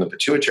effect from the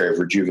pituitary of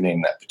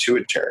rejuvenating that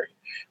pituitary.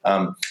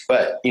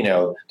 But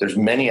there's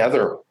many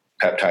other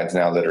peptides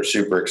now that are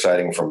super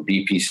exciting, from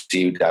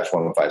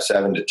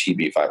BPC-157 to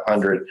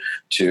TB500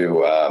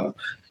 to, a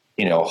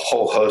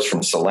whole host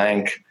from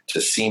Selenk to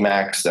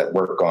CMAX that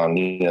work on,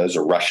 those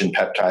are Russian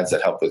peptides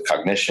that help with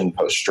cognition,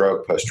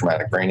 post-stroke,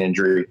 post-traumatic brain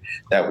injury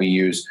that we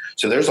use.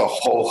 So there's a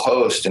whole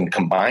host, and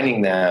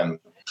combining them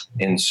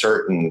in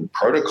certain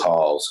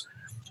protocols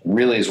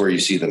really is where you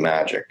see the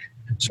magic.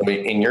 So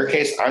in your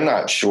case, I'm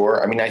not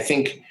sure. I mean, I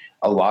think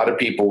a lot of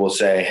people will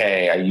say,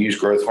 hey, I used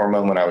growth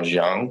hormone when I was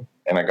young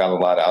and I got a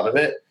lot out of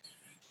it.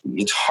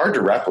 It's hard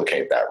to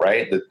replicate that,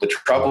 right? The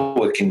trouble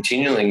with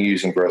continually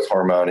using growth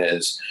hormone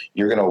is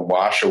you're going to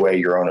wash away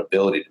your own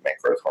ability to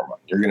make growth hormone.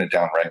 You're going to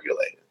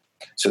downregulate it.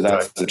 So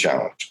that's the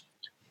challenge.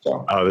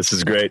 So. Oh, this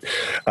is great.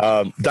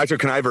 Dr.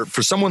 Koniver,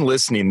 for someone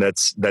listening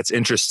that's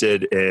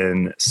interested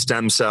in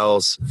stem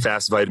cells,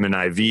 fast vitamin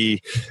IV,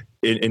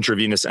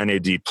 intravenous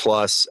NAD+,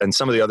 and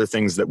some of the other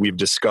things that we've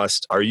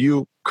discussed, are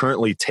you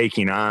currently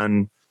taking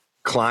on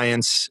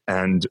clients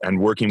and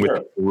working with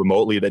people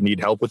remotely that need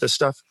help with this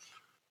stuff?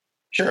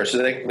 Sure. So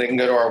they can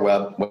go to our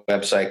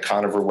website,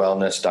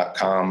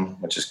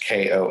 koniverwellness.com, which is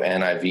Koniver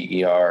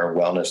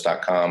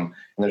wellness.com. And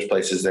there's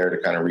places there to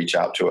kind of reach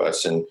out to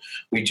us. And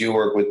we do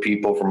work with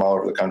people from all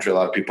over the country. A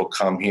lot of people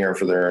come here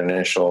for their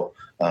initial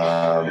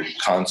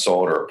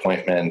consult or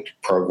appointment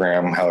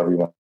program, however you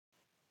want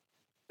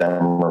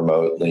them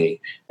remotely.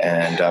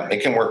 And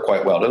it can work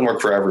quite well. It doesn't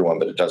work for everyone,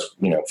 but it does,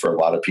 for a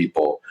lot of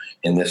people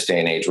in this day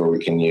and age where we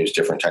can use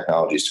different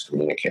technologies to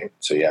communicate.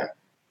 So, yeah.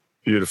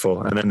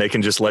 Beautiful. And then they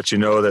can just let you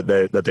know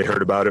that they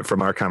heard about it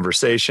from our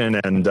conversation.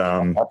 And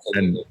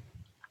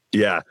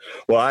yeah,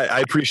 well,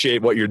 I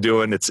appreciate what you're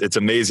doing. It's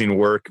amazing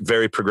work,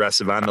 very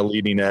progressive, on the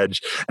leading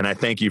edge. And I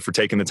thank you for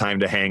taking the time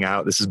to hang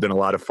out. This has been a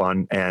lot of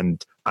fun,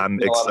 and I'm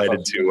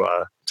excited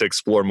to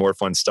explore more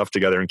fun stuff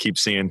together and keep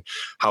seeing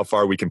how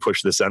far we can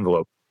push this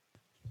envelope.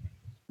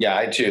 Yeah,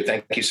 I too.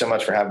 Thank you so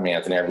much for having me,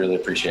 Anthony. I really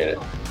appreciate it.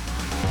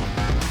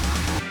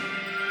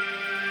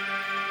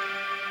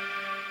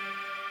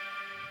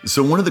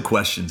 So one of the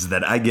questions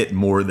that I get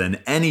more than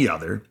any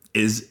other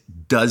is,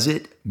 does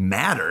it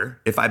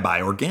matter if I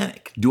buy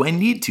organic? Do I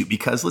need to?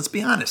 Because let's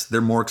be honest, they're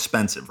more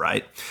expensive,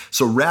 right?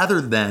 So rather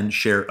than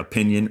share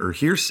opinion or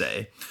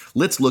hearsay,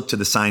 let's look to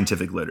the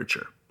scientific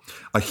literature.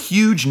 A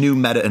huge new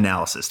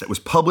meta-analysis that was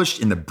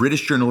published in the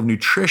British Journal of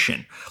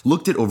Nutrition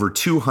looked at over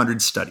 200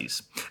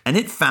 studies, and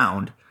it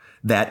found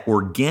that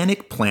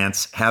organic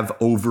plants have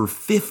over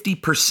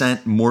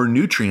 50% more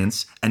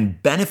nutrients and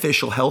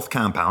beneficial health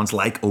compounds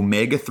like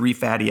omega-3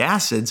 fatty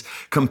acids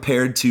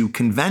compared to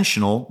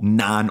conventional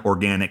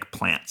non-organic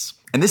plants.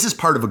 And this is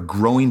part of a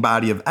growing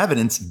body of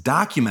evidence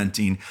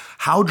documenting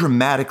how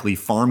dramatically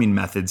farming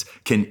methods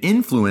can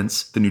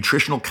influence the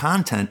nutritional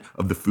content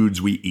of the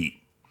foods we eat.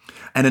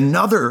 And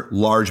another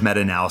large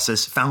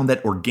meta-analysis found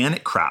that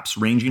organic crops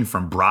ranging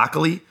from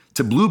broccoli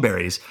to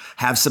blueberries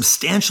have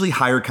substantially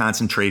higher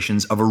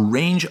concentrations of a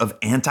range of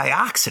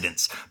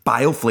antioxidants,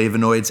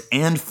 bioflavonoids,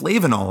 and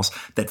flavonols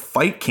that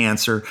fight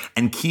cancer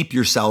and keep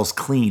your cells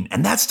clean.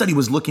 And that study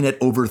was looking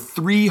at over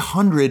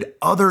 300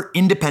 other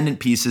independent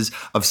pieces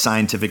of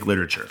scientific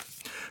literature.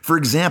 For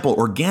example,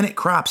 organic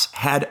crops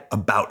had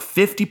about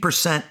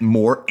 50%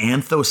 more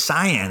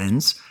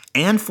anthocyanins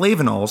and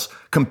flavonols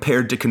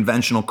compared to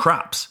conventional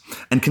crops.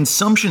 And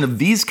consumption of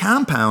these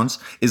compounds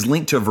is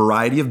linked to a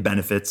variety of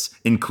benefits,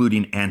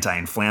 including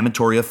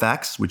anti-inflammatory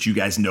effects, which you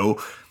guys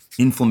know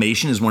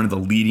inflammation is one of the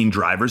leading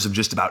drivers of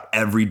just about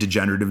every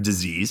degenerative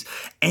disease.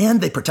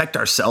 And they protect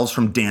our cells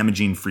from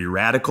damaging free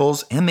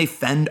radicals, and they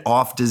fend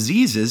off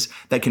diseases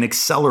that can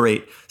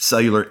accelerate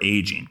cellular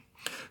aging.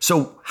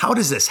 So how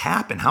does this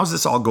happen? How's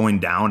this all going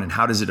down, and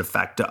how does it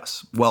affect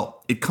us?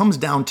 Well, it comes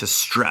down to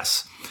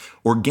stress.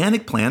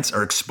 Organic plants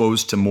are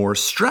exposed to more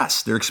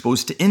stress. They're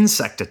exposed to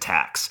insect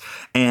attacks,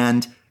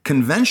 and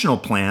conventional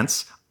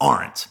plants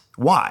aren't.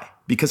 Why?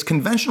 Because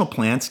conventional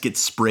plants get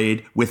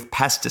sprayed with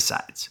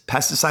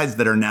pesticides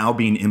that are now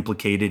being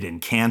implicated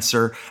in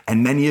cancer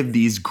and many of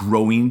these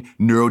growing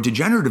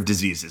neurodegenerative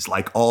diseases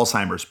like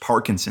Alzheimer's,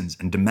 Parkinson's,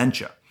 and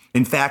dementia.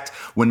 In fact,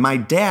 when my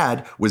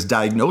dad was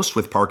diagnosed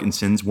with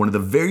Parkinson's, one of the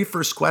very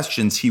first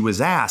questions he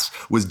was asked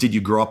was, did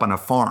you grow up on a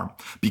farm?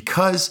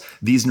 Because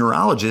these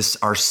neurologists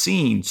are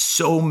seeing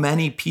so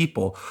many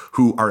people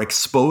who are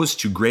exposed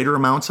to greater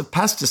amounts of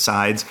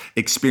pesticides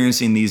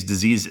experiencing these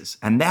diseases.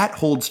 And that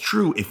holds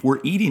true if we're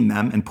eating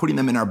them and putting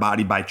them in our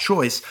body by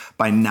choice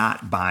by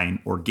not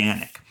buying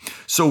organic.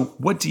 So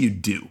what do you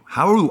do?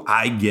 How do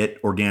I get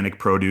organic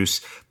produce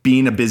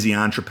being a busy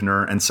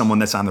entrepreneur and someone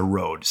that's on the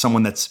road,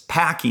 someone that's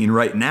packing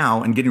right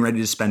now and getting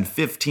ready to spend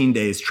 15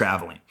 days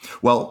traveling?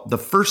 Well, the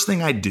first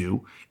thing I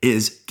do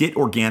is get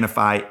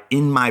Organifi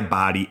in my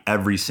body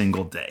every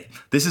single day.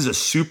 This is a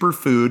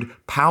superfood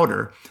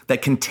powder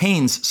that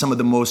contains some of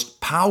the most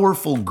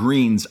powerful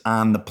greens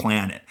on the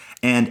planet.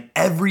 And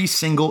every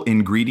single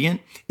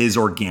ingredient is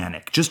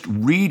organic. Just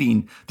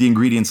reading the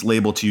ingredients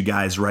label to you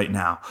guys right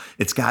now.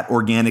 It's got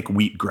organic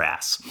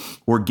wheatgrass,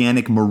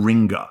 organic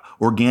moringa,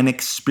 organic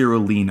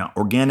spirulina,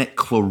 organic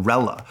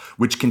chlorella,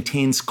 which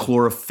contains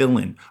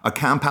chlorophyllin, a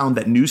compound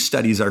that new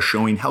studies are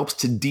showing helps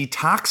to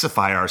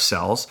detoxify our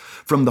cells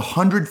from the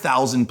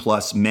 100,000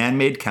 plus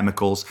man-made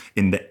chemicals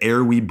in the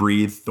air we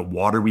breathe, the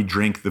water we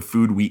drink, the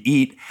food we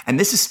eat. And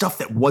this is stuff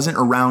that wasn't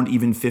around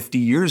even 50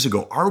 years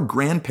ago. Our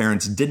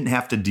grandparents didn't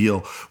have to deal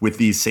with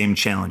these same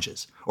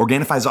challenges.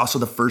 Organifi is also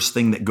the first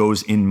thing that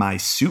goes in my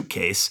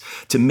suitcase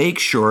to make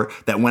sure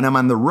that when I'm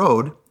on the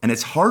road and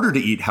it's harder to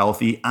eat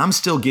healthy, I'm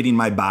still getting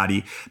my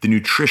body the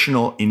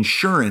nutritional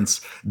insurance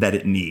that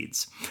it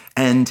needs.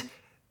 And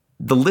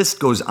the list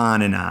goes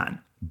on and on.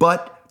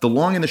 But the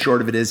long and the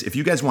short of it is, if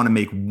you guys want to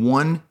make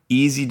one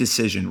easy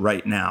decision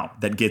right now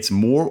that gets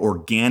more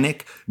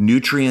organic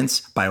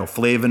nutrients,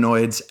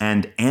 bioflavonoids,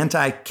 and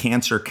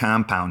anti-cancer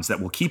compounds that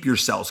will keep your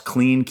cells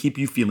clean, keep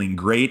you feeling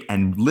great,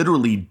 and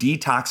literally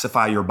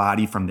detoxify your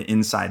body from the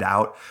inside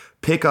out,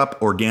 pick up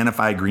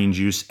Organifi green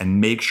juice and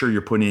make sure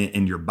you're putting it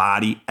in your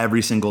body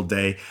every single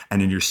day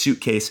and in your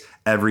suitcase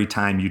every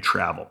time you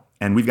travel.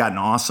 And we've got an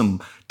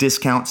awesome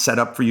discount set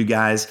up for you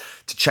guys.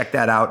 To check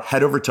that out,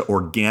 head over to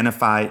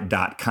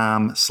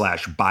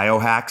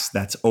Organifi.com/biohacks.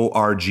 That's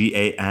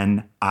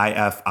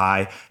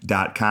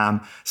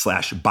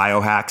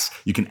ORGANIFI.com/biohacks.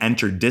 You can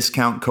enter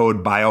discount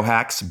code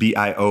biohacks,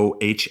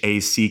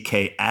 BIOHACKS,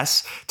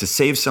 to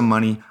save some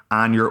money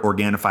on your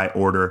Organifi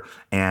order,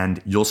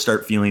 and you'll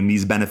start feeling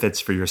these benefits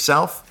for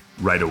yourself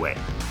right away.